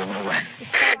 You'll know when.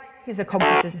 Despite his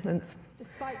accomplishments,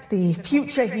 the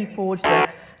future he forged,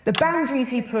 the boundaries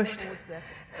he pushed,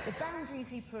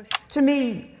 to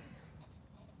me,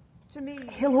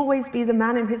 he'll always be the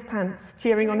man in his pants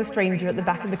cheering on a stranger at the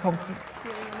back of the conference.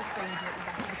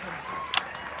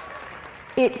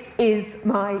 It is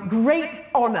my great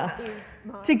honour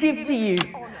to give to you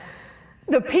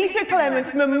the Peter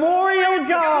Clement Memorial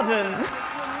Garden.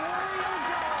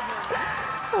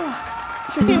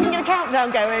 Should we see if we can get a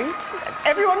countdown going?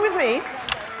 Everyone with me?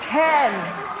 10,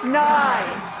 9,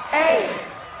 8,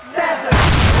 7...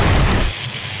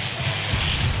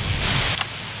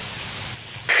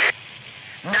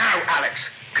 Now, Alex,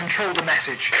 control the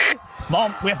message.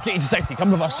 Mom, we have to get you to safety.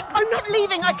 Come with us. I'm not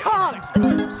leaving, I can't.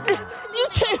 You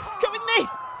two, come with me.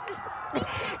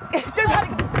 Don't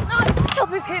panic. No,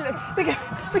 help us here. Look,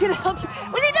 we're going to help you.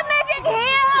 We need a medic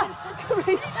here.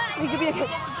 You need to be okay.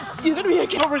 You're going to be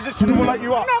okay. Not resisting and we'll let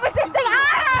you up. Not resisting.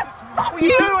 Ah! What are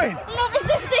you doing? Not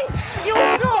resisting. You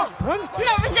saw. Not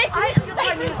resisting.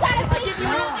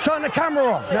 Turn the camera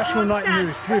off. National Night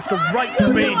News. We have the right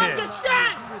to be here.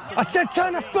 I said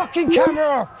turn the fucking camera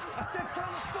off.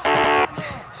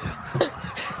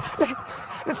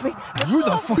 Who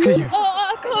the fuck are you? Oh,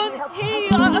 I can't hear you.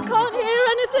 I can't hear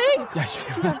anything. Yes,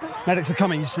 medics are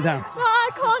coming. You sit down. No, I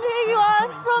can't hear you.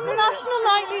 I'm from the National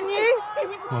Nightly News.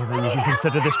 Well, then you can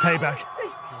consider this payback.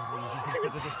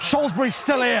 Salisbury's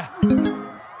still here.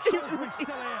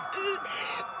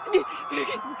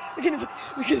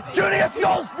 Julius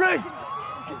Salisbury!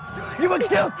 You were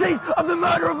guilty of the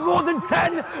murder of more than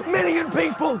 10 million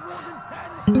people!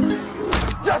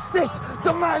 Justice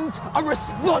demands a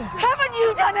response! Haven't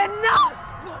you done enough?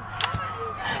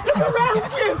 Look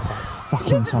around you!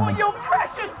 Fucking This is what your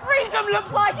precious freedom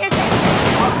looks like, is it?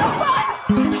 Oh,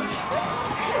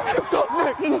 God,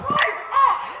 no. Eyes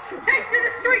off! Take to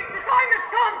the streets, the time has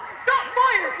come! Stop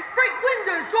fires! Break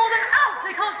windows! Draw them out!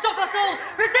 They can't stop us all!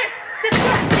 Resist!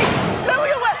 Distract! Lower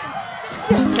your weapons!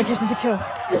 Location secure.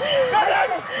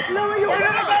 Lower your weapons!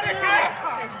 Get out!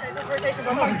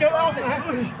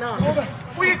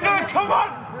 What are you doing? Come on!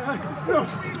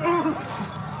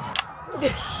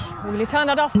 Will you turn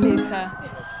that off, please, sir?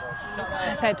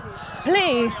 I said,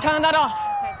 please turn that off.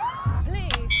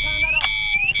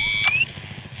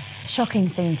 Shocking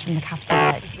scenes from the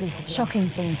capital, exclusive. Shocking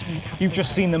scenes from the capital. You've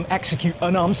just seen them execute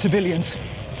unarmed civilians.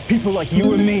 People like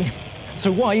you and me. So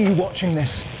why are you watching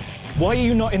this? Why are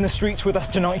you not in the streets with us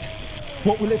tonight?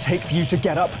 What will it take for you to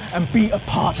get up and be a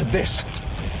part of this?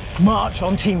 March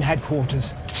on team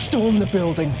headquarters, storm the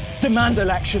building, demand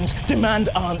elections, demand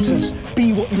answers.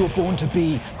 Be what you were born to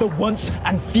be, the once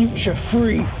and future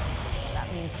free.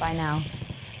 That means by now.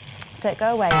 Don't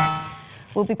go away.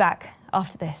 We'll be back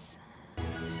after this.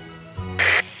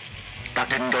 That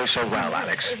didn't go so well,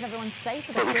 Alex.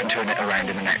 But we can turn it around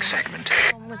in the next segment.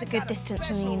 Was a good distance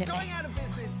from the unit base.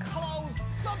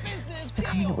 It's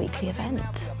becoming a weekly event.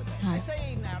 No,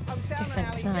 it's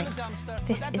different tonight.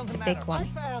 This is the big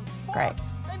one. Great.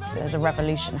 So there's a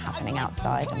revolution happening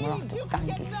outside and we're off to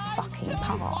Dandy fucking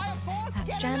parts.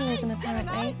 That's journalism,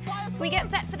 apparently. We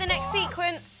get set for the next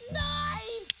sequence.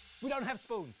 We don't have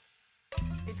spoons.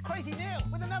 It's Crazy Neil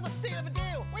with another steal of a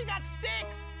deal. We got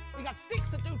sticks. We got sticks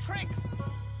that do tricks.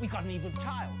 We got an evil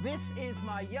child. This is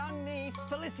my young niece,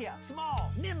 Felicia.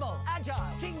 Small, nimble, agile.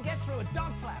 She can get through a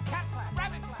dog flap, cat flap,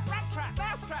 rabbit flap, rat trap,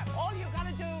 mouse trap. All you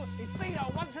gotta do is feed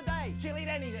her once a day. She'll eat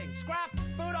anything. Scraps,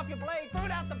 food off your plate, food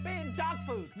out the bin, dog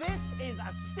food. This is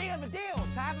a steal of a deal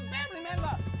to have a family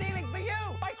member stealing for you.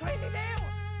 Buy Crazy Neil.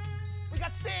 We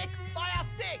got sticks. Buy our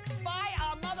sticks. Buy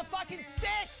our motherfucking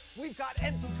sticks. We've got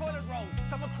empty toilet rolls.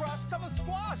 Some are crushed, some are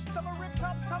squashed, some are ripped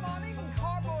up, some aren't even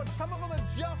cardboard. Some of them are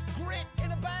just grit in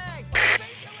a bag.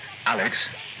 Alex,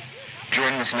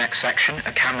 during this next section,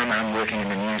 a cameraman working in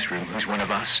the newsroom who's one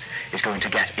of us is going to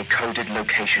get a coded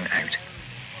location out.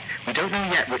 We don't know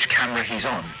yet which camera he's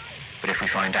on, but if we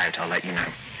find out, I'll let you know.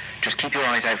 Just keep your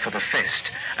eyes out for the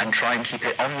fist and try and keep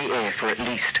it on the air for at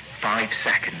least 5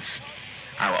 seconds.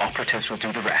 Our operatives will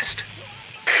do the rest.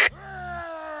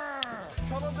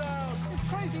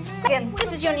 Again,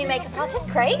 this is your new makeup artist,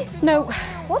 Craig. No.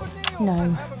 What?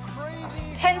 No.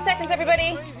 10 seconds,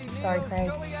 everybody. Sorry,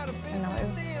 Craig. It's a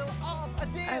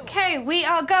no. Okay, we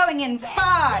are going in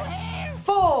 5,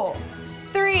 4,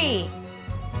 3.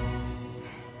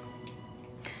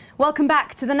 Welcome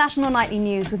back to the National Nightly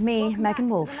News with me, Megan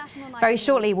Wolfe. Very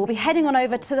shortly, we'll be heading on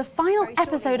over to the final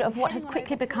episode of what has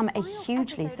quickly become a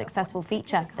hugely successful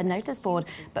feature, The Notice Board.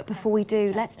 But before we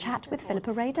do, let's chat with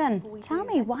Philippa Radon. Tell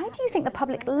me, why do you think the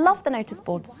public love The Notice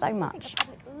Board so much?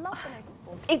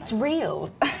 It's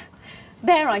real.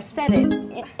 There, I said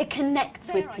it. It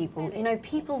connects with people. You know,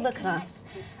 people look at us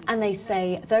and they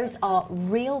say, those are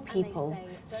real people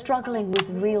struggling with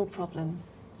real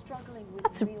problems.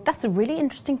 That's a really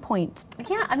interesting point.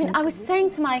 Yeah, I mean, I was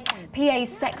saying to my PA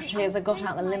secretary as I got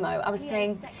out the limo, I was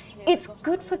saying, it's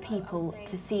good for people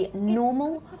to see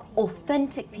normal,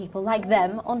 authentic people like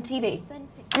them on TV.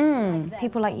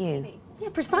 People like you. Yeah,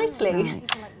 precisely.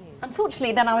 Right.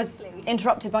 Unfortunately, then I was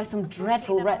interrupted by some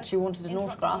dreadful wretch who wanted an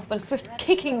autograph, but a swift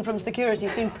kicking from security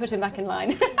soon put him back in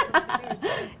line.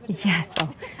 Yes,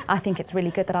 well, I think it's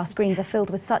really good that our screens are filled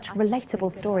with such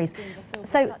relatable stories.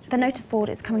 So, The Notice Board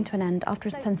is coming to an end after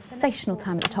a sensational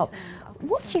time at the top.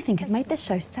 What do you think has made this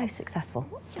show so successful?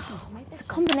 Oh, it's a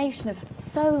combination of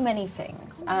so many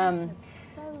things.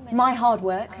 My hard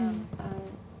work,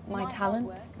 my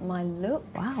talent, my look.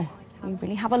 Wow, you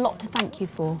really have a lot to thank you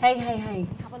for. Hey.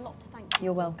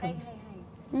 You're welcome.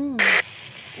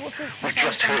 We've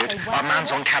just heard our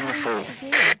man's on camera 4.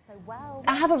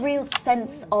 I have a real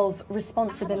sense of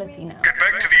responsibility now. Get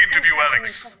back to the interview,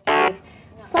 Alex. With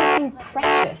something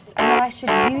precious, and that I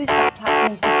should use that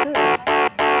platform for good.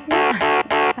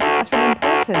 That's really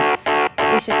important.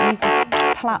 We should use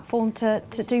this platform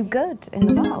to do good in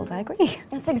the world, I agree.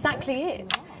 That's exactly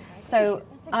it. So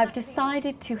I've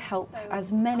decided to help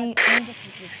as many...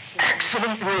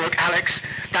 Excellent work, Alex.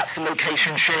 That's the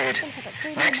location shared.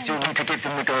 Next, you'll need to give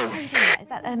them the go. Is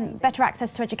that better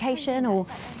access to education or,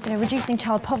 reducing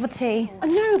child poverty?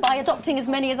 No, by adopting as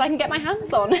many as I can get my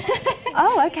hands on.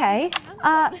 Oh, okay.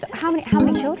 How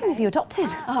many children have you adopted?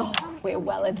 Oh, we're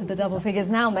well into the double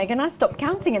figures now, Megan. I stopped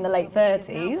counting in the late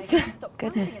 30s.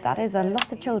 Goodness, that is a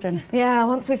lot of children. Yeah,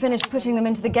 once we finish putting them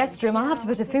into the guest room, I'll have to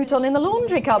put a futon in the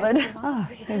laundry cupboard. Oh,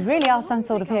 you really are some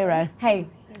sort of hero. Hey,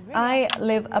 I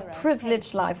live a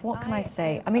privileged life. What can I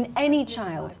say? I mean, any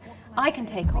child I can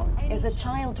take on is a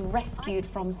child rescued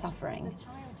from suffering.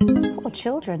 Poor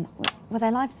children. Were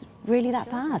their lives really that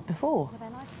bad before?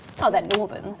 Oh, they're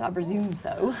Northerns, I presume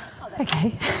so.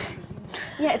 Okay.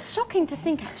 Yeah, it's shocking to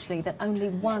think, actually, that only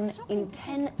 1 in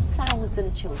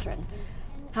 10,000 children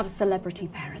have a celebrity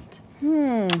parent.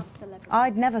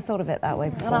 I'd never thought of it that way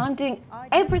before. And I'm doing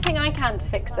everything I can to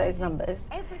fix those numbers.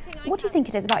 What do you think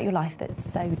it is about your life that's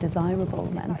so desirable,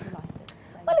 then?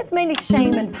 Well, It's mainly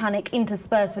shame and panic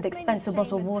interspersed with expensive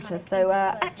bottled water, so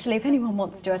actually, if anyone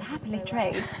wants to, I'd happily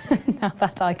trade. Now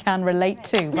that I can relate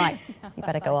to. Right, you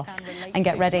better go off and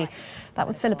get ready. That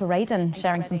was Philippa Radin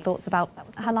sharing some thoughts about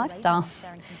her lifestyle.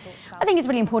 I think it's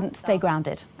really important to stay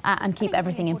grounded and keep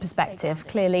everything in perspective.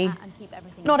 Clearly,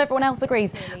 not everyone else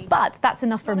agrees, but that's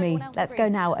enough from me. Let's go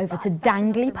now over to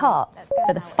Dangly Parts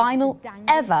for the final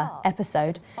ever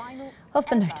episode of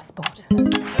the Notice Board.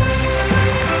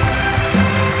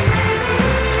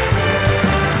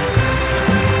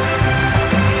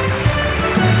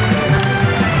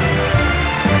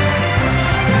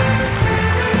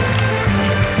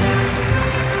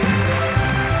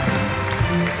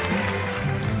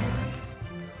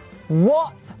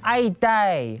 What a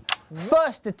day!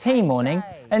 First the tea morning,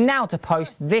 and now to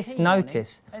post this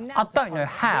notice. I don't know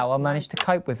how I managed to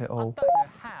cope with it all.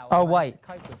 Oh wait,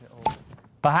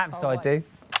 perhaps I do.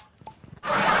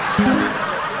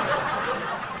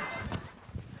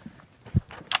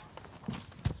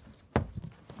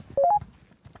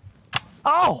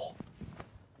 Oh!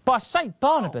 By St.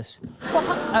 Barnabas, what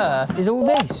on earth is all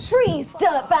this? Freeze,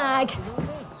 dirtbag!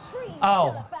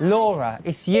 Oh, Laura,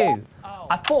 it's you.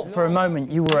 I thought for a moment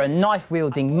you were a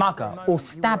knife-wielding mugger or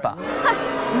stabber.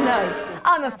 No,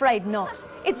 I'm afraid not.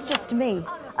 It's just me,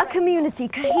 a community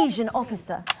cohesion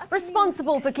officer,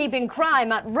 responsible for keeping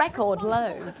crime at record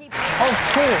lows.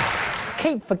 Of course.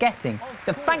 Keep forgetting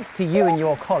that thanks to you and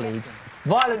your colleagues,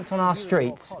 violence on our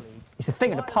streets is a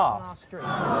thing of the past.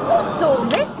 What's all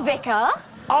this, Vicar?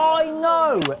 I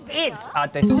know! It's a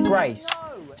disgrace.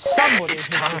 It's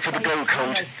time for the go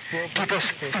code. Give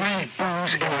us 3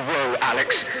 boos in a row,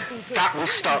 Alex. That will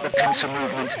start the pincer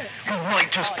movement. We might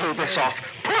just pull this off.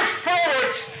 Push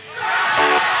forward!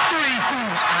 3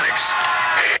 boos, Alex.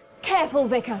 Careful,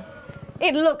 Vicar.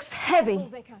 It looks heavy.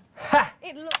 Ha!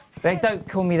 They don't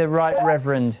call me the Right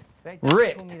Reverend.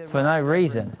 Ripped for no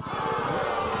reason.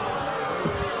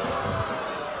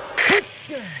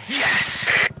 Yes!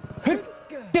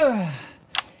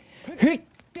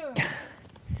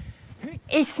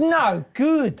 It's no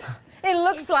good. It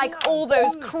looks like all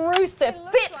those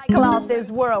crucifix classes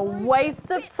were a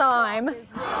waste of time.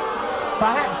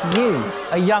 Perhaps you,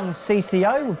 a young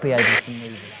CCO, would be able to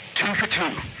move it. 2 for 2.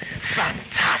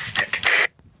 Fantastic.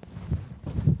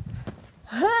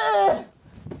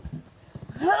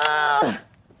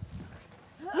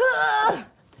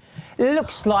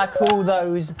 Looks like all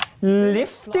those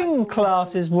lifting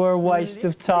classes were a waste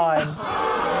of time.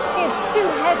 It's too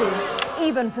heavy,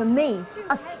 even for me,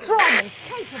 a strong and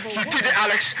capable You did it,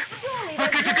 Alex. We're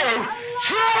good to go.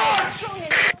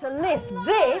 Charge! to lift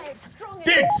this.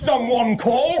 Did someone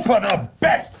call for the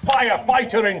best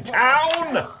firefighter in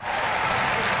town?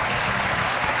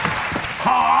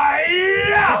 Hi!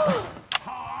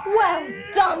 Well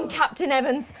done, Captain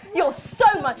Evans. You're so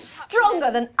much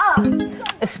stronger than us.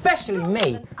 Especially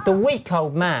me, the weak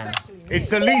old man. It's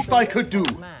the least I could do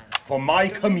for my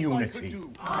community.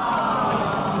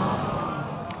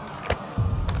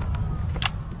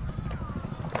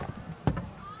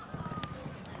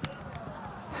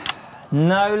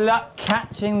 No luck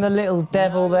catching the little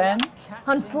devil then?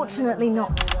 Unfortunately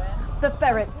not. The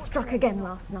ferret struck again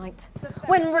last night.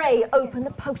 When Ray opened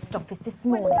the post office this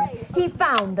morning, he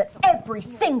found that every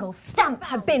single stamp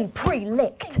had been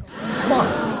pre-licked.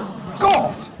 My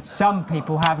God! Some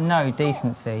people have no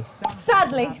decency.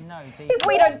 Sadly, if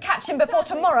we don't catch him before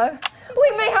tomorrow,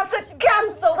 we may have to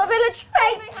cancel the village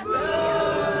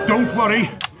fete. Don't worry,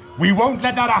 we won't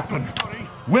let that happen.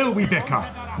 Will we, Vicar?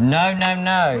 No, no,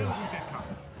 no.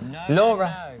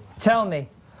 Laura, tell me,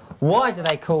 why do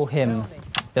they call him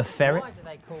the ferret?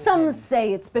 Some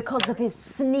say it's because of his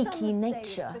sneaky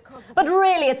nature. But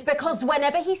really it's because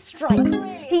whenever he strikes,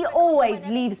 he always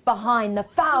leaves behind the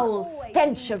foul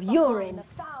stench of urine.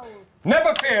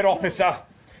 Never fear, officer.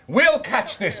 We'll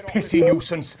catch this pissy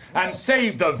nuisance and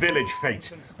save the village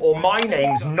fete. Or my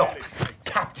name's not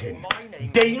Captain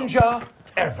Danger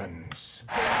Evans.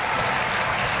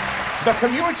 The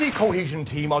community cohesion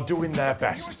team are doing their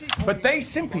best, but they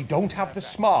simply don't have the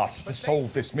smarts to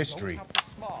solve this mystery.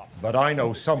 But I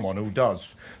know someone who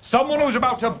does. Someone who's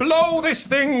about to blow this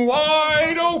thing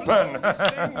wide open.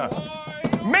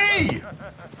 Me!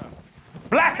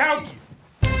 Blackout!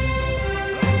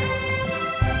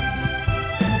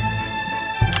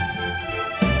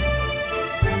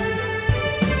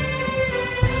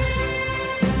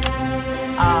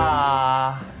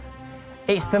 Ah,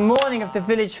 it's the morning of the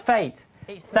village fete,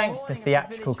 thanks to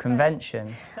theatrical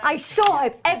convention. I sure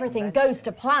hope everything goes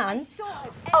to plan.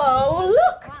 Oh,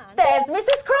 look! There's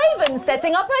Mrs. Craven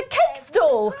setting up her cake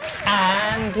stall.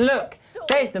 And look,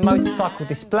 There's the motorcycle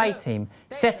display team,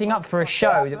 setting up for a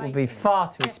show that will be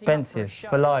far too expensive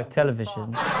for live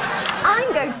television.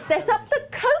 I'm going to set up the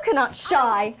coconut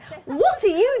shy. What are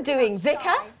you doing,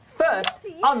 Vicar? First,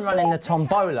 I'm running the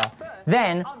tombola.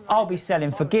 Then, I'll be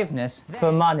selling forgiveness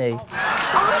for money.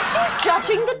 Aren't you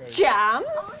judging the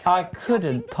jams? I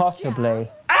couldn't possibly.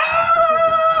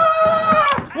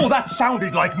 Well, that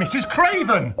sounded like Mrs.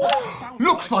 Craven.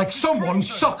 Looks like someone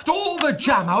sucked all the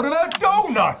jam out of her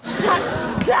donuts.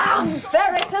 That damn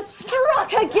ferret has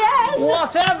struck again.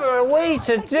 Whatever are we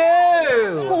to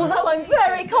do? Although I'm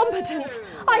very competent,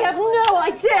 I have no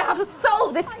idea how to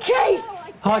solve this case.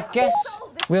 I guess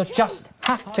we'll just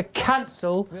have to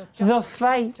cancel the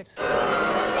fate.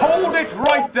 Hold it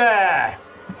right there,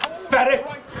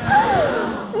 ferret.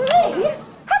 Me?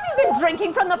 Have you been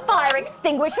drinking from the fire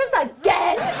extinguishers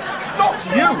again? Not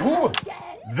you!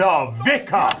 The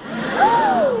Vicar!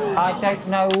 I don't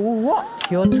know what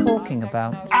you're talking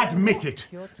about. Admit it.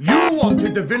 You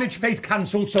wanted the village fete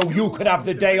cancelled so you could have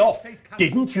the day off,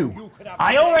 didn't you?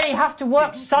 I already have to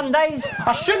work Sundays.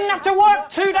 I shouldn't have to work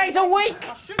 2 days a week.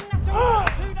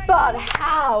 But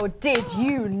how did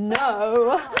you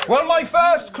know? Well, my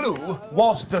first clue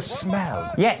was the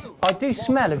smell. Yes, I do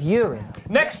smell of urine.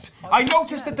 Next, I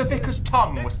noticed that the vicar's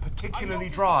tongue was particularly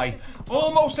dry,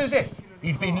 almost as if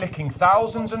he'd been licking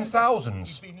thousands and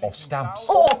thousands of stamps.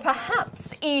 Or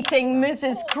perhaps eating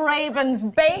Mrs. Craven's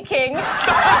baking.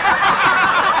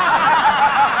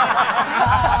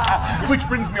 Which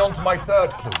brings me on to my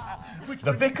third clue.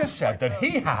 The vicar said that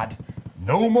he had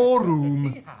no more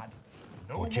room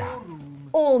for jam.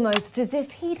 Almost as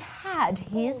if he'd had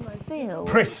his fill.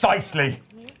 Precisely.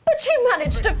 But you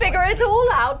managed to figure it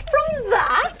all out from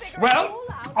that? Well,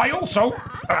 I also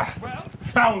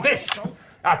found this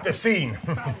at the scene.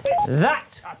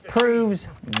 That proves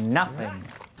nothing.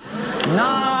 No!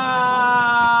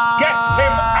 Get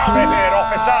him out of here,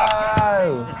 officer!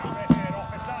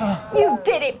 You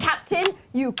did it, Captain.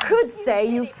 You could say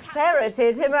you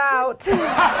ferreted him out. Hey,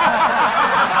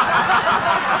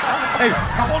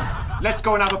 come on. Let's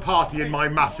go and have a party in my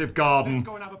massive garden.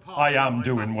 I am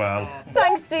doing well.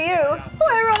 Thanks to you,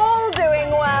 we're all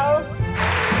doing well.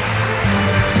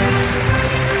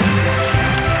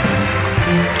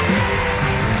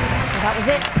 That was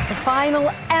it, the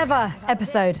final ever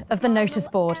episode of the Notice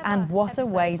Board, and what a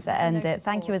way to end it.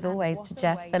 Thank you as always to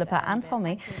Jeff, Philippa and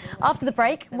Tommy. After the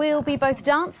break, we'll be both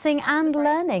dancing and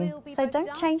learning, so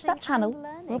don't change that channel.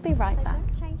 We'll be right back.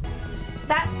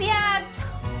 That's the ads.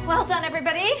 Well done,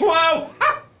 everybody. Wow!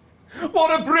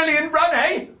 What a brilliant run,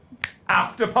 eh?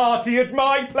 After party at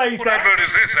my place. What advert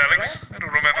is this, Alex? I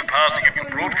don't remember passing it for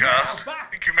broadcast. I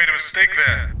think you made a mistake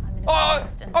there.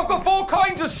 I've got 4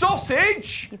 kinds of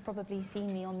sausage. You've probably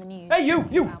seen me on the news. Hey, you!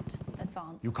 About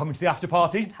Advance. You coming to the after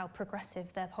party? And how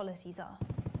progressive their policies are.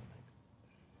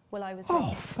 Well, I was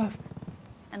wrong.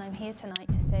 And I'm here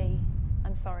tonight to say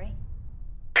I'm sorry.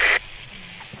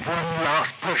 One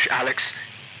last push, Alex.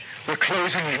 We're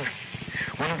closing in.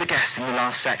 One of the guests in the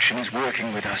last section is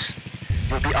working with us.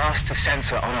 You'll be asked to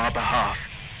censor on our behalf.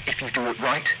 If you do it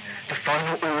right, the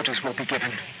final orders will be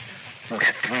given. You'll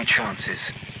get 3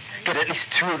 chances. Get at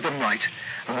least 2 of them right,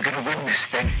 and we're going to win this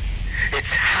thing.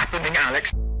 It's happening,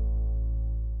 Alex.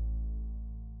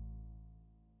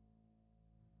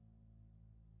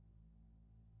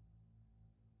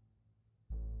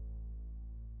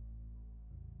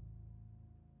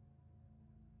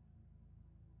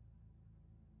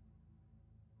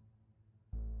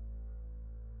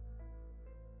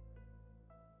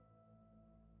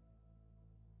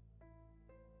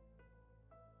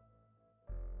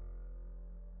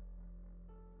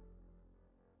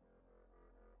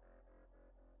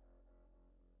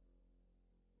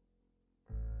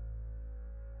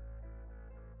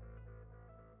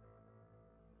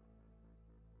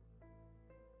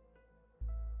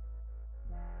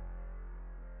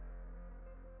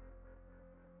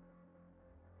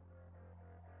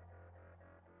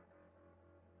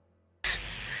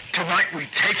 Tonight we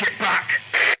take it back.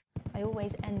 I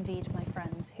always envied my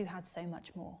friends who had so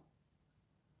much more.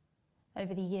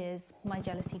 Over the years, my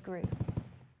jealousy grew.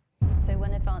 So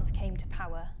when Advance came to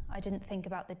power, I didn't think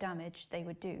about the damage they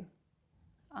would do.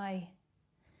 I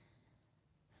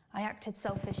acted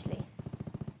selfishly.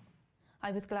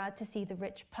 I was glad to see the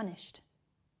rich punished.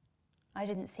 I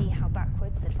didn't see how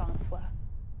backwards Advance were.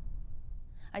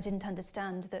 I didn't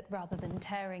understand that rather than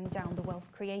tearing down the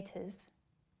wealth creators,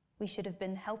 we should have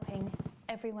been helping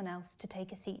everyone else to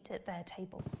take a seat at their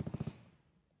table.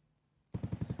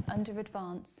 Under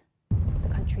Advance, the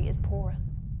country is poorer.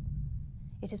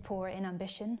 It is poorer in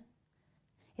ambition.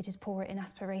 It is poorer in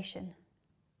aspiration.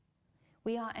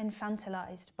 We are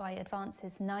infantilized by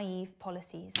advance's naive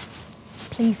policies.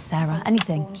 Please, Sarah,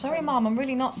 anything. Sorry, Mum, I'm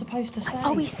really not supposed to say.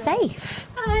 Are we safe?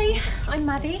 Hi, I'm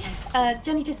Maddie.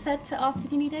 Johnny just said to ask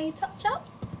if you need a touch-up.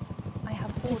 I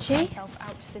have poured myself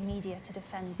out to the media to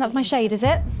defend... That's my shade, is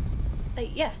it?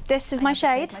 Yeah. This is my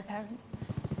shade? My parents.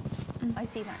 I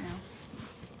see that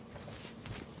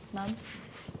now. Mum,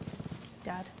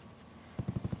 Dad.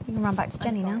 You can run back to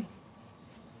Jenny now.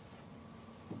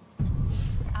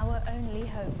 Our only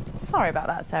hope. Sorry about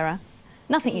that, Sarah.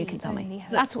 Nothing you can tell me.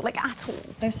 At all, like at all.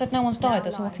 They've said no one's died,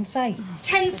 that's all I can say.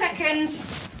 10 seconds!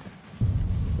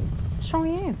 What's wrong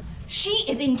with you? She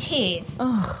is in tears.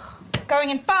 Ugh.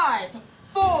 Going in 5,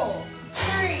 4,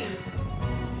 3.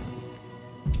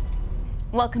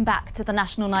 Welcome back to the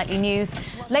National Nightly News.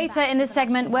 Later in this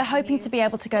segment, we're hoping to be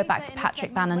able to go back to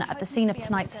Patrick Bannon at the scene of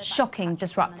tonight's shocking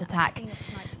Disrupt attack.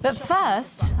 But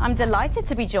first, I'm delighted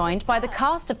to be joined by the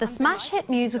cast of the smash hit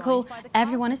musical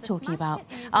everyone is talking about.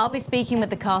 I'll be speaking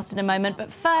with the cast in a moment,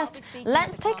 but first,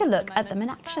 let's take a look at them in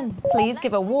action. Please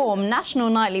give a warm National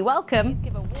Nightly welcome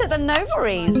to the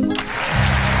Novaries.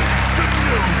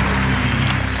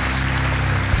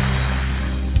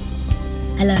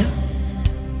 Hello?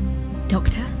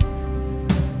 Doctor?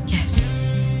 Yes,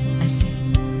 I see.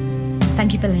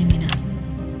 Thank you for letting me know.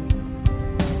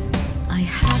 I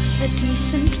have a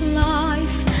decent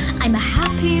life. I'm a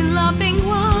happy, loving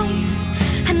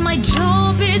wife. And my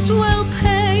job is well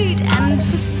paid and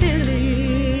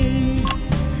fulfilling.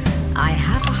 I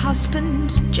have a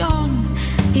husband, John.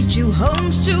 He's due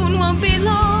home soon, won't be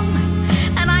long.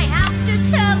 And I have to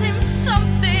tell him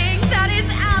something that is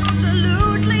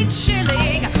absolutely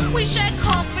chilling. We share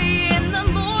coffee in the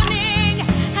morning,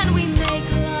 and we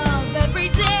make love every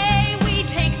day. We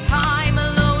take time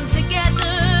alone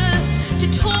together to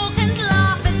talk and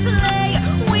laugh and play.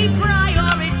 We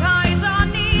prioritize our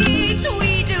needs.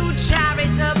 We do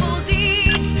charitable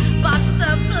deeds. But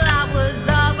the flowers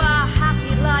of a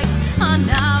happy life are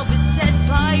now beset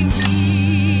by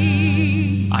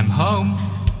weeds. I'm home.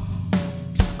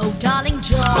 Oh, darling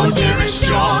John. Oh, dearest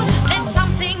John. There's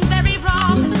something very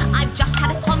wrong. I've just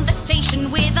had a conversation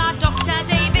with our doctor,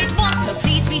 David Watts, so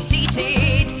please be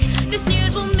seated. This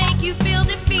news will make you feel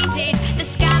defeated. The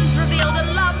scans revealed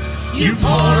a lump. You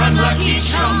poor unlucky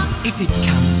chump. Is it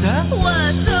cancer?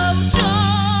 Worse, oh,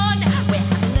 John. We're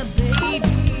having a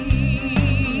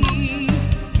baby.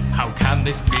 How can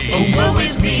this be? Oh, woe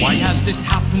is me. Why has this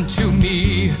happened to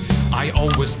me? I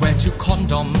always wear 2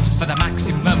 condoms for the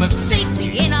maximum of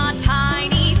Safety in our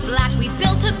tiny flat. We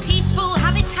built a peaceful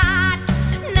habitat.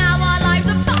 Now our lives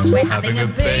are fucked. We're having a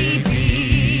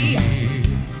baby.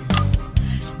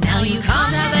 Now you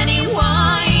can't have any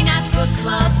wine at Book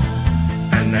Club.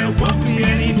 And there won't be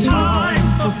any time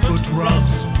for foot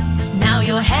rubs. Now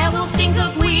your hair will stink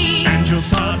of weed. And you'll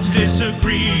start to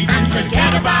disagree. And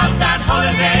forget about that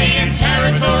holiday in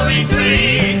Territory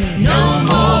 3. No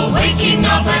more waking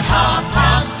up at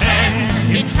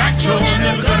 10:30. In fact, you're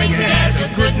never going to get a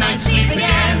good night's sleep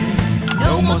again.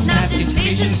 No more snap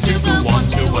decisions to go on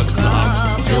to a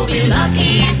club. You'll be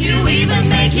lucky if you even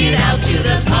make it out to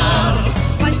the pub.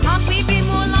 Why can't we be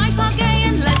more like our gay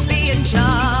and lesbian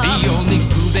chums? The only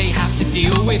glue they have to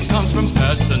deal with comes from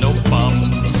personal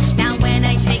bums. Now when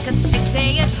I take a sick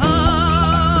day at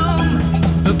home,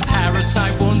 The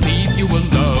parasite won't leave you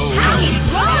alone. how he's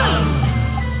thrown!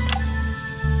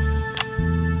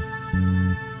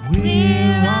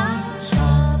 We're our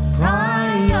top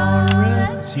priority.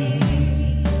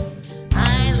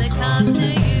 I look after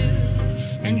you,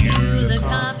 and you look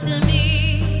after me.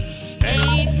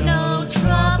 Ain't no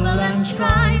trouble and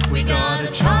strife. We got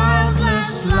a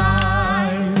childless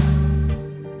life.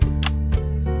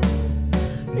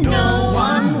 No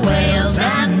one wails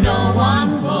and no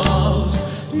one walls.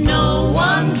 No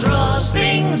one draws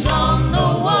things on the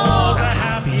walls. A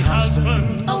happy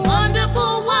husband, A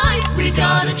wonderful wife. We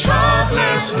got a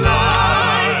childless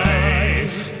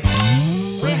life.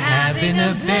 We're having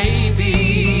a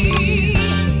baby.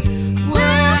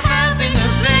 We're having a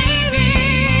baby.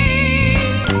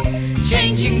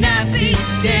 Changing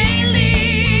nappies daily.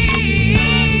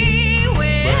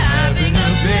 We're having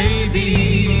a baby.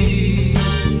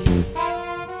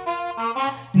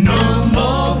 No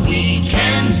more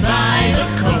weekends by the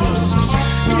coast.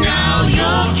 Now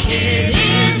your kid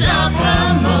is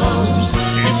uppermost.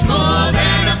 It's more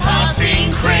than a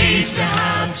passing craze to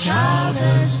have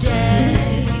childless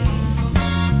days.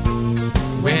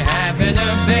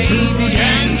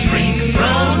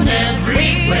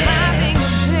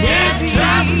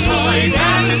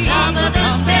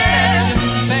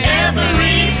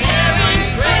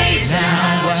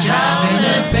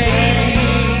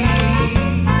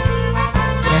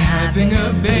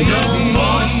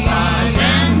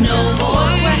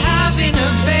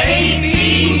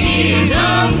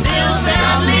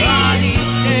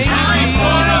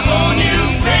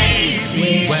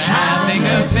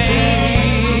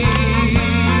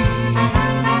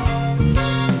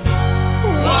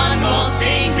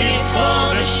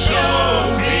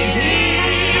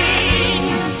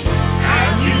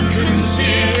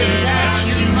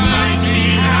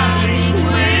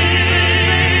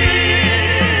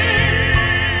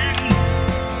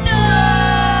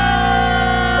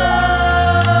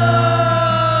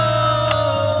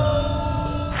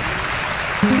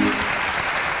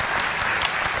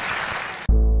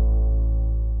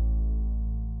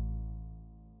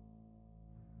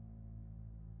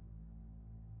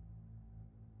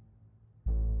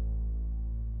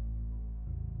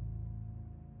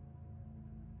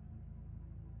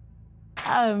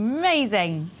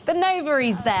 Amazing. The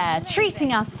Novaries there,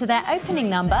 treating us to their opening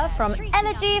number from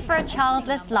Elegy for a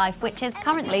Childless Life, which is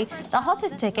currently the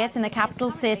hottest ticket in the capital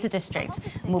theatre district.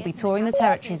 And we'll be touring the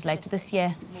territories later this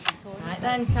year. Right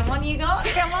then, come on you lot,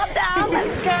 come on down,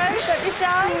 let's go, don't be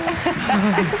shy.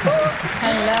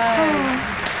 Hello.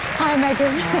 Hi,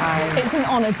 Megan. Hi. It's an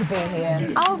honour to be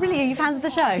here. Oh, really? Are you fans of the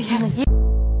show? Yes.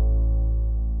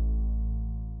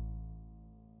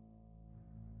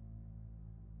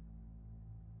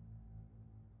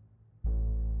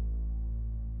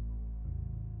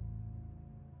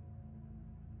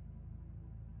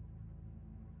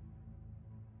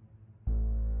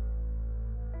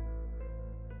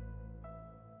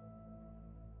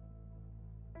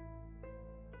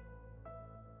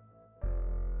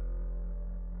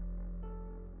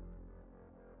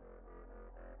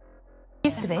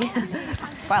 Used to be.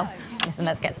 Well, listen,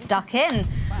 let's get stuck in.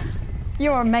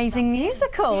 Your amazing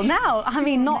musical. Now, I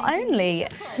mean, not only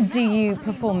do you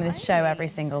perform this show every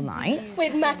single night,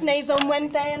 with matinees on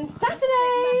Wednesday and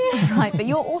Saturday. Right, but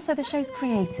you're also the show's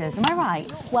creators, am I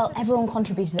right? Well, everyone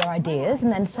contributed their ideas,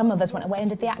 and then some of us went away and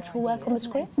did the actual work on the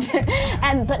script.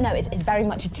 But no, it's very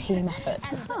much a team effort.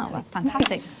 Oh, that's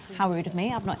fantastic. How rude of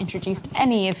me. I've not introduced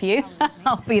any of you.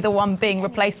 I'll be the one being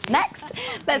replaced next.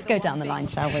 Let's go down the line,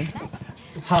 shall we?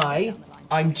 Hi,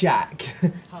 I'm Jack.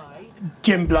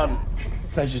 Jim Blunt.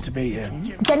 Pleasure to be here.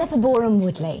 Jennifer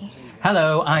Boren-Woodley.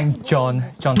 Hello, I'm John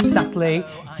Satley.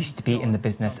 Used to be in the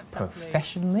business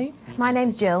professionally. My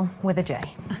name's Jill, with a J.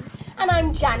 And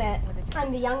I'm Janet.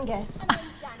 I'm the youngest.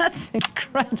 That's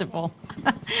incredible.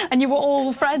 And you were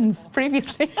all friends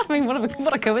previously. I mean,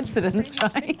 what a coincidence,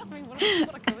 right?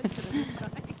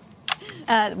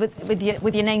 With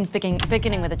your names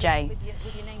beginning with a J.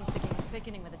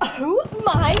 Oh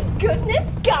my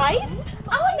goodness, guys!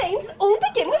 Our names all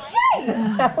begin with J!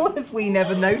 How have we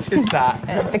never noticed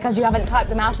that? Because you haven't typed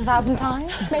them out 1,000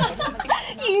 times, maybe?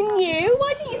 You knew?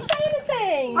 Why didn't you say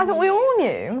anything? I thought we all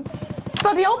knew. It's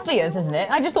bloody obvious, isn't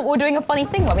it? I just thought we were doing a funny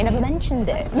thing when we never mentioned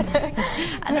it.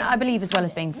 And I believe as well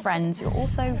as being friends, you're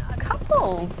also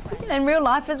couples. In real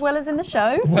life as well as in the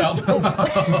show. Well,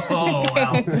 oh,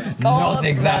 well. Not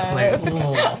exactly.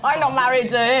 No. I'm not married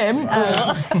to him.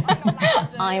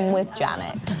 I'm with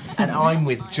Janet. And I'm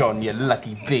with John, you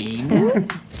lucky bean.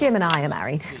 Jim and I are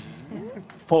married.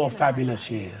 4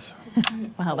 fabulous years.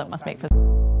 Well, that must make for...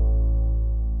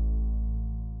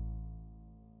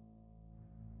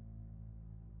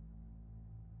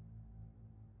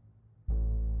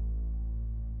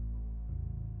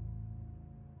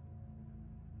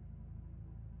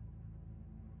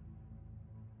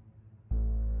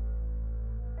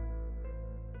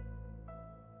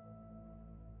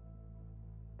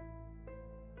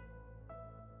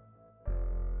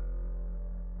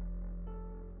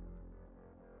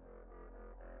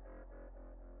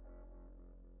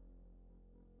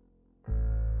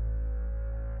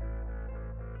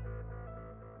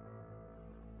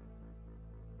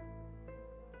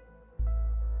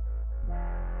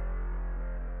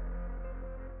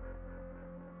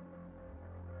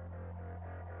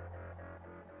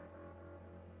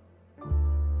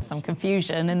 Some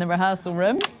confusion in the rehearsal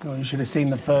room. Well, you should have seen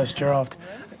the first draft.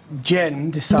 Jen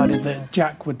decided that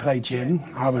Jack would play Jim,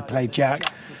 I would play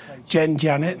Jack. Jen,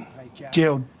 Janet,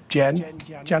 Jill, Jen,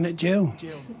 Janet, Jill.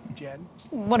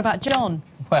 What about John?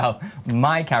 Well,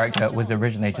 my character was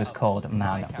originally just called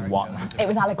Man 1. It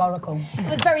was allegorical. It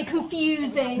was very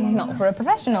confusing. Not for a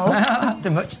professional. After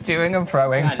much toing and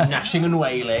froing. And gnashing and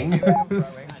wailing.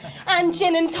 And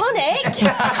gin and tonic. We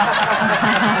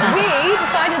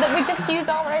decided that we'd just use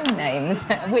our own names,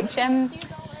 which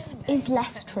is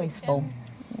less truthful.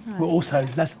 We're also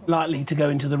less likely to go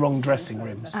into the wrong dressing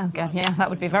rooms. Oh, God, yeah, that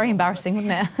would be very embarrassing,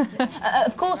 wouldn't it?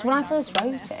 Of course, when I first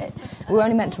wrote it, we were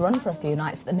only meant to run for a few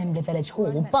nights at the Mimbley Village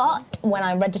Hall, but when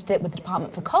I registered it with the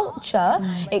Department for Culture,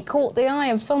 it caught the eye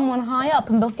of someone high up,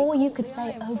 and before you could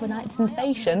say overnight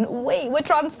sensation, we were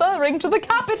transferring to the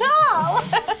capital!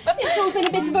 It's all been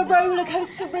a bit of a roller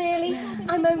coaster, really.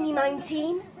 I'm only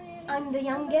 19. I'm the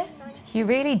youngest. You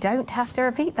really don't have to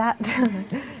repeat that.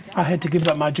 I had to give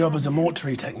up my job as a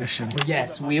mortuary technician. Well,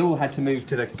 yes, we all had to move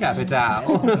to the capital.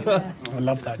 I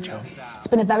love that job. It's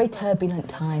been a very turbulent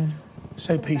time.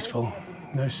 So peaceful,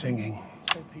 no singing.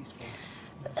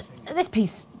 This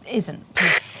piece isn't.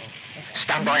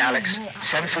 Stand by, Alex.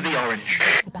 Censor the orange.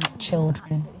 It's about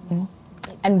children,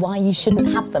 and why you shouldn't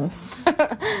have them.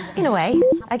 In a way,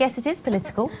 I guess it is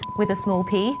political, with a small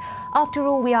p. After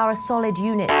all, we are a solid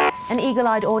unit, and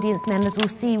eagle-eyed audience members will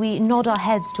see we nod our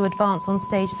heads to advance on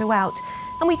stage throughout,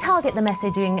 and we target the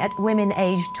messaging at women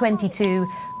aged 22,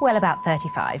 well, about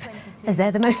 35, as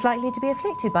they're the most likely to be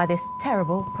afflicted by this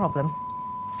terrible problem.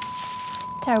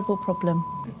 Terrible problem.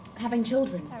 Having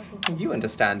children. You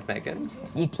understand, Megan.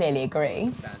 You clearly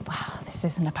agree. Wow, this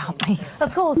isn't about me.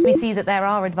 Of course, we see that there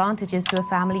are advantages to a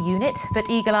family unit, but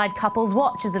eagle-eyed couples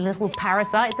watch as the little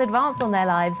parasites advance on their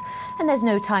lives. And there's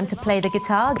no time to play the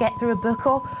guitar, get through a book,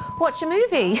 or watch a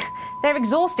movie. They're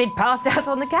exhausted, passed out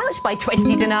on the couch by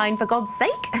 20 to 9, for God's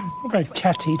sake. We're very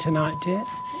chatty tonight, dear.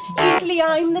 Usually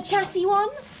I'm the chatty one.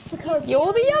 Because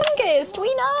you're the youngest,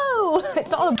 we know.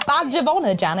 It's not a badge of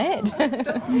honour, Janet.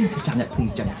 Janet,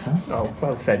 please, Jennifer. Oh,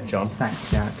 well said, John.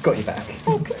 Thanks, Janet. Got you back.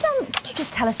 So could you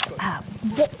just tell us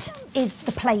what is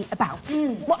the play about?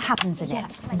 What happens in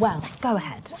it? Well, go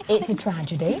ahead. It's a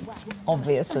tragedy,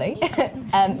 obviously.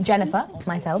 Jennifer,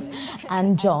 myself,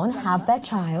 and John have their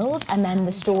child, and then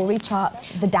the story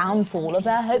charts the downfall of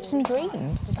their hopes and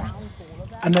dreams.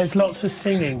 And there's lots of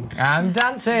singing. And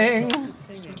dancing.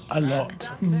 A lot.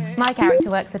 My character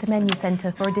works at a menu centre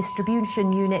for a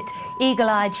distribution unit.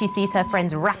 Eagle-eyed, she sees her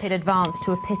friend's rapid advance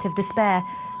to a pit of despair.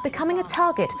 Becoming a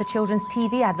target for children's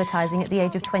TV advertising at the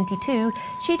age of 22,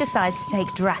 she decides to take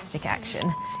drastic action.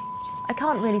 I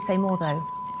can't really say more, though.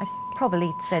 I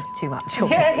probably said too much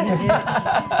already.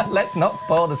 Let's not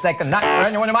spoil the second act for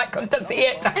anyone who might come to see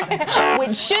it.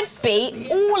 Which should be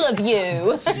all of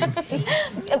you.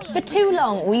 For too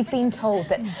long, we've been told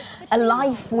that a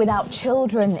life without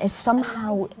children is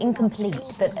somehow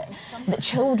incomplete, that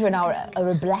children are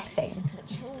a blessing.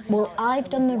 Well, I've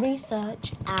done the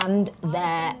research, and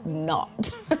they're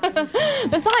not.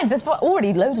 Besides, there's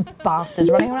already loads of bastards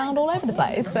running around all over the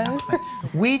place, so...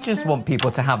 We just want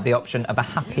people to have the option of a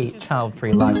happy,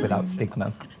 child-free life without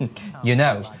stigma. You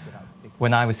know,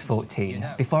 when I was 14,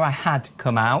 before I had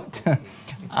come out,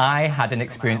 I had an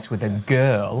experience with a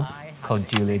girl called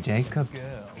Julia Jacobs.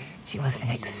 She was an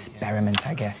experiment,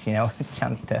 I guess, you know, a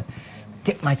chance to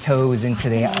dip my toes into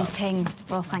the... Fascinating.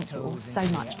 Well, thank you all so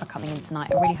much for coming in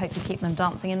tonight. I really hope you keep them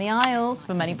dancing in the aisles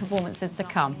for many performances to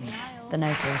come. The note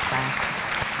is there.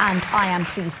 And I am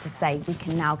pleased to say we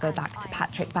can now go back to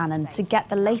Patrick Bannon to get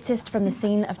the latest from the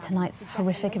scene of tonight's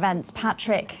horrific events.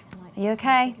 Patrick, are you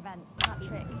okay?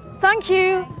 Thank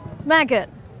you, Megan.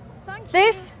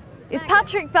 This is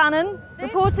Patrick Bannon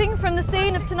reporting from the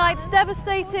scene of tonight's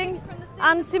devastating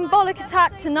and symbolic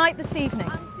attack tonight this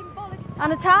evening.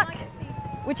 An attack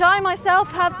which I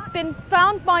myself have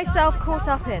found myself caught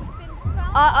up in.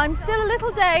 I'm still a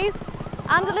little dazed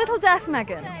and a little deaf,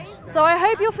 Megan, so I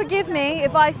hope you'll forgive me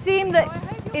if I seem that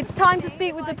it's time to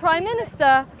speak with the Prime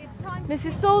Minister.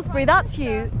 Mrs. Salisbury, that's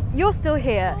you. You're still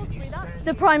here.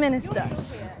 The Prime Minister.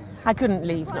 I couldn't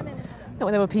leave. Not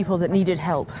when there were people that needed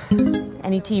help.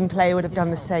 Any team player would have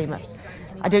done the same.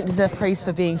 I don't deserve praise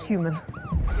for being human.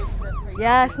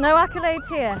 Yes, no accolades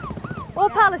here. Or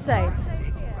Palisades.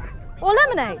 Or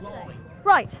lemonade.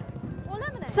 Right.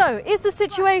 So, is the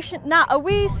situation... Now, are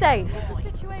we safe?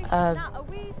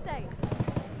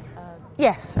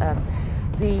 Yes.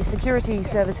 The security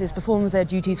services perform their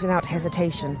duties without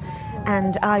hesitation.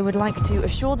 And I would like to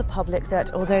assure the public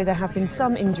that, although there have been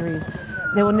some injuries,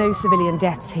 there were no civilian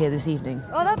deaths here this evening.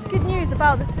 Oh, that's good news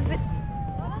about the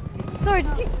Sorry,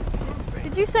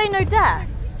 did you say no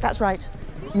deaths? That's right.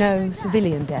 No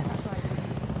civilian deaths.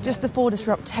 Just the 4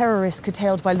 disrupt terrorists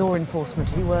curtailed by law enforcement,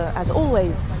 who were, as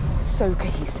always, so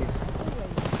cohesive.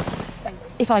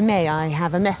 If I may, I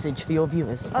have a message for your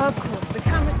viewers. Of course, the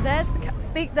camera. There's the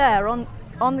speak there on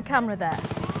the camera there.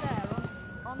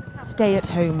 Stay at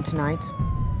home tonight.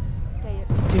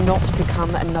 Do not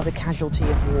become another casualty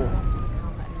of war.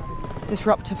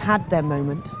 Disrupt have had their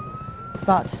moment,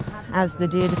 but as the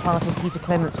dear departed Peter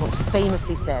Clements once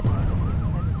famously said,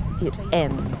 it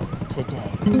ends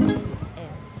today.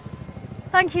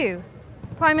 Thank you,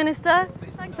 Prime Minister,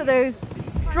 for those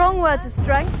strong words of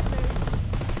strength.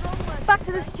 Back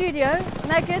to the studio.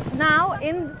 Megan, now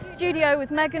in the studio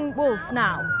with Megan Wolf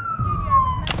now.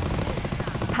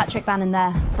 Patrick Bannon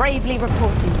there, bravely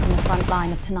reporting from the front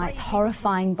line of tonight's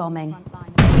horrifying bombing.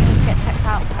 You need to get checked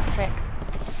out, Patrick.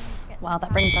 Well,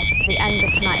 that brings us to the end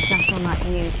of tonight's National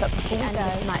Nightly News, but before we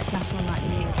go, tonight's National Nightly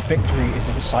News. Victory is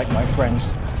in sight, my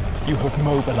friends. You have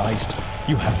mobilised.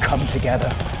 You have come together.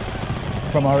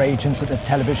 From our agents at the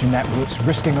television networks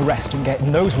risking arrest and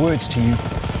getting those words to you,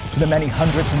 to the many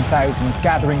hundreds and thousands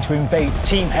gathering to invade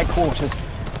team headquarters.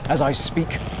 As I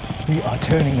speak, we are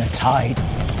turning the tide,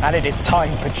 and it is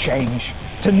time for change.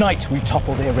 Tonight we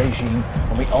topple their regime,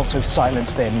 and we also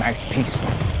silence their mouthpiece,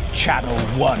 Channel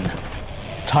 1.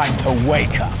 Time to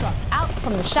wake up. Out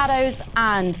from the shadows,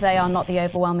 and they are not the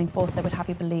overwhelming force they would have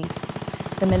you believe.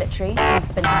 The military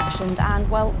have been actioned, and,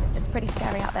 well, it's pretty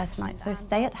scary out there tonight, so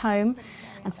stay at home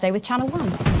and stay with Channel 1,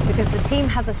 because the team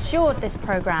has assured this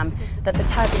programme that the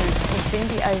turbulence will soon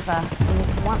be over, and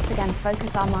we can once again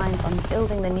focus our minds on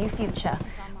building the new future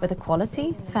with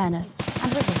equality, fairness,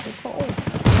 and resources for all.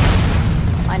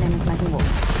 My name is Megan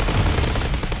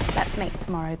Wolf. Let's make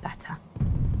tomorrow better.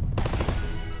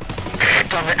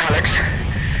 Damn it, Alex.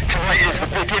 Tonight is the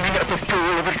beginning of the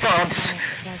fall of Advance.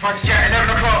 Fighter jet,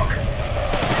 11 o'clock.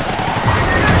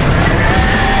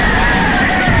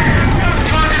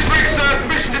 Charges brig, sir.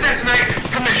 Permission to detonate.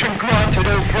 Permission granted,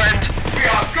 old friend. We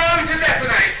are going to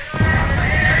detonate.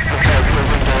 Look over your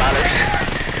window, Alex.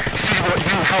 See what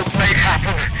you helped make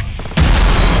happen.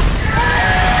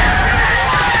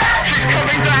 She's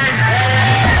coming down.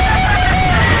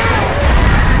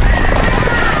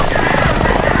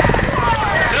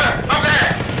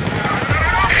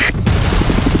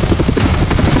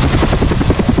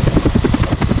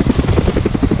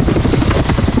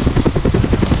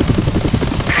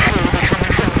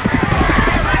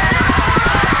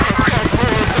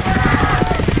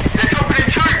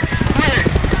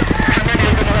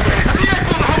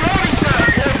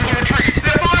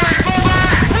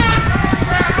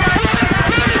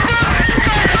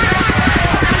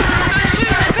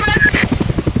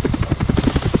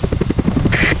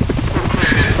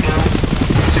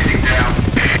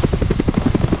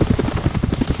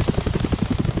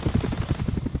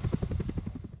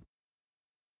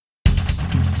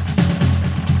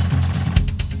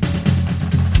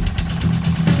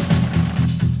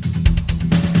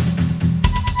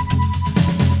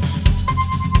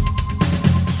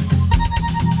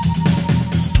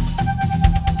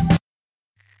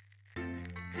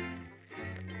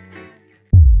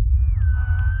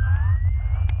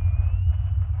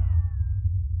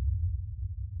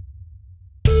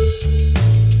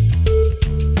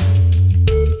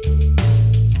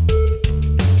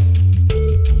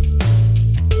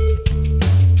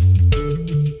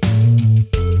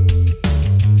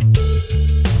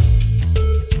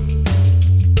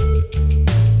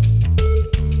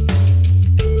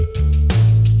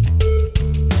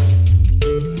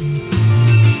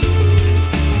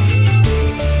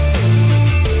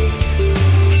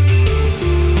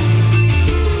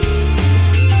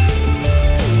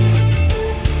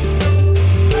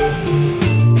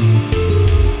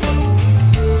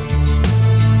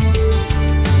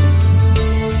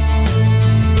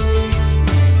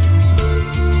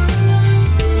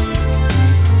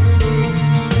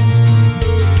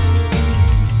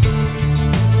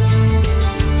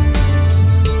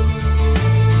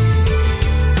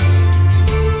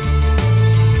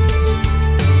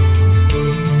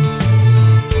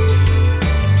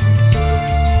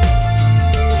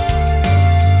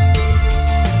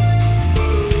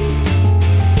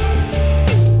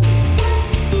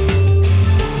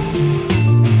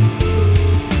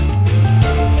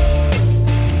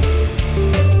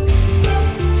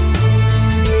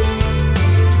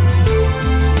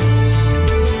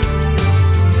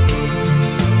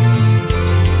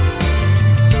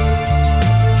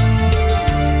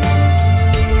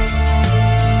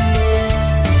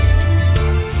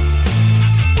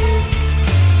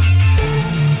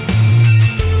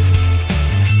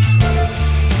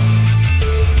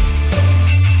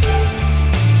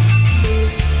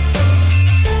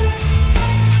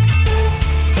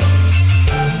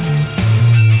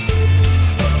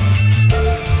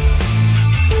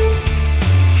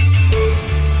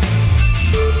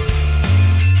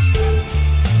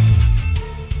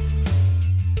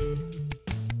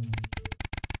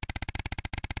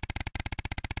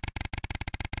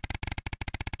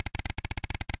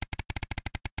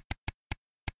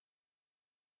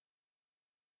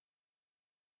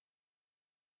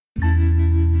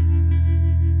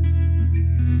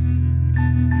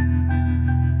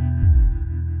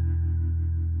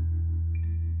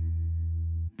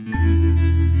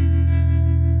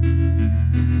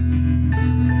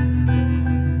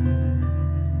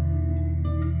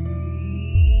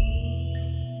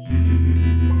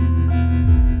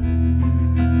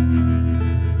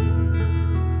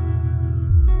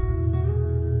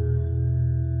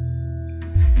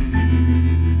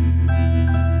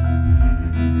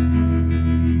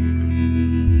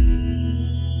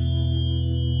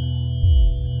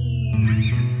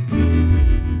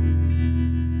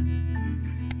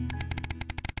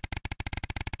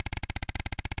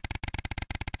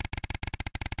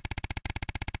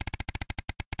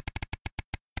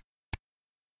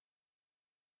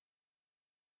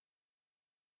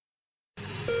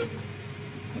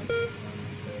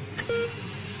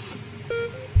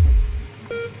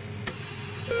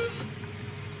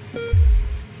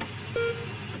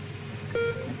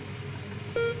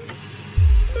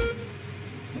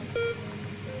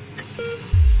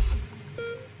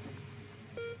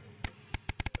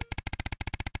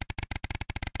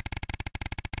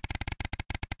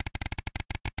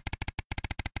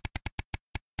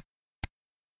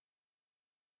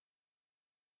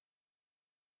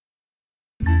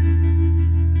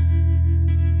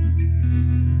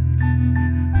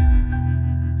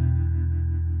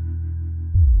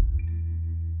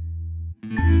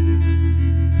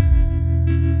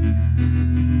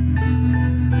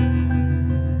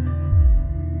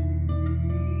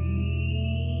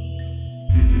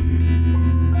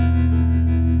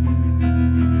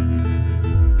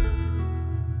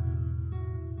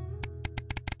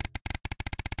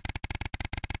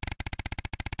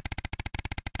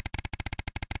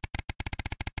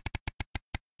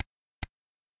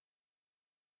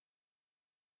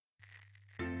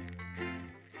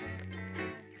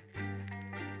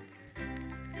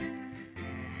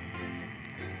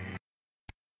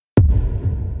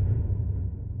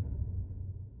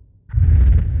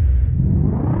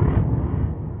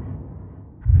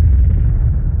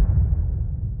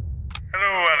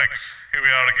 Alex, here we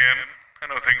are again. I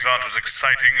know things aren't as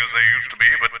exciting as they used to be,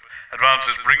 but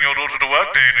Advance's Bring Your Daughter to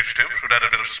Work Day initiative should add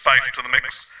a bit of spice to the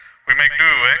mix. We make do,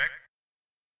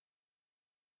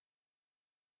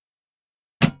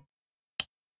 eh?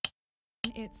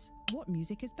 It's What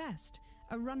Music is Best,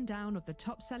 a rundown of the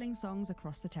top-selling songs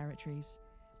across the territories.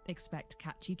 Expect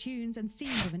catchy tunes and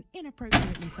scenes of an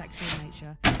inappropriately sexual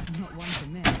nature, not one to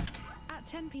miss. At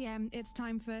 10 p.m, it's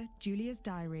time for Julia's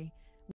Diary,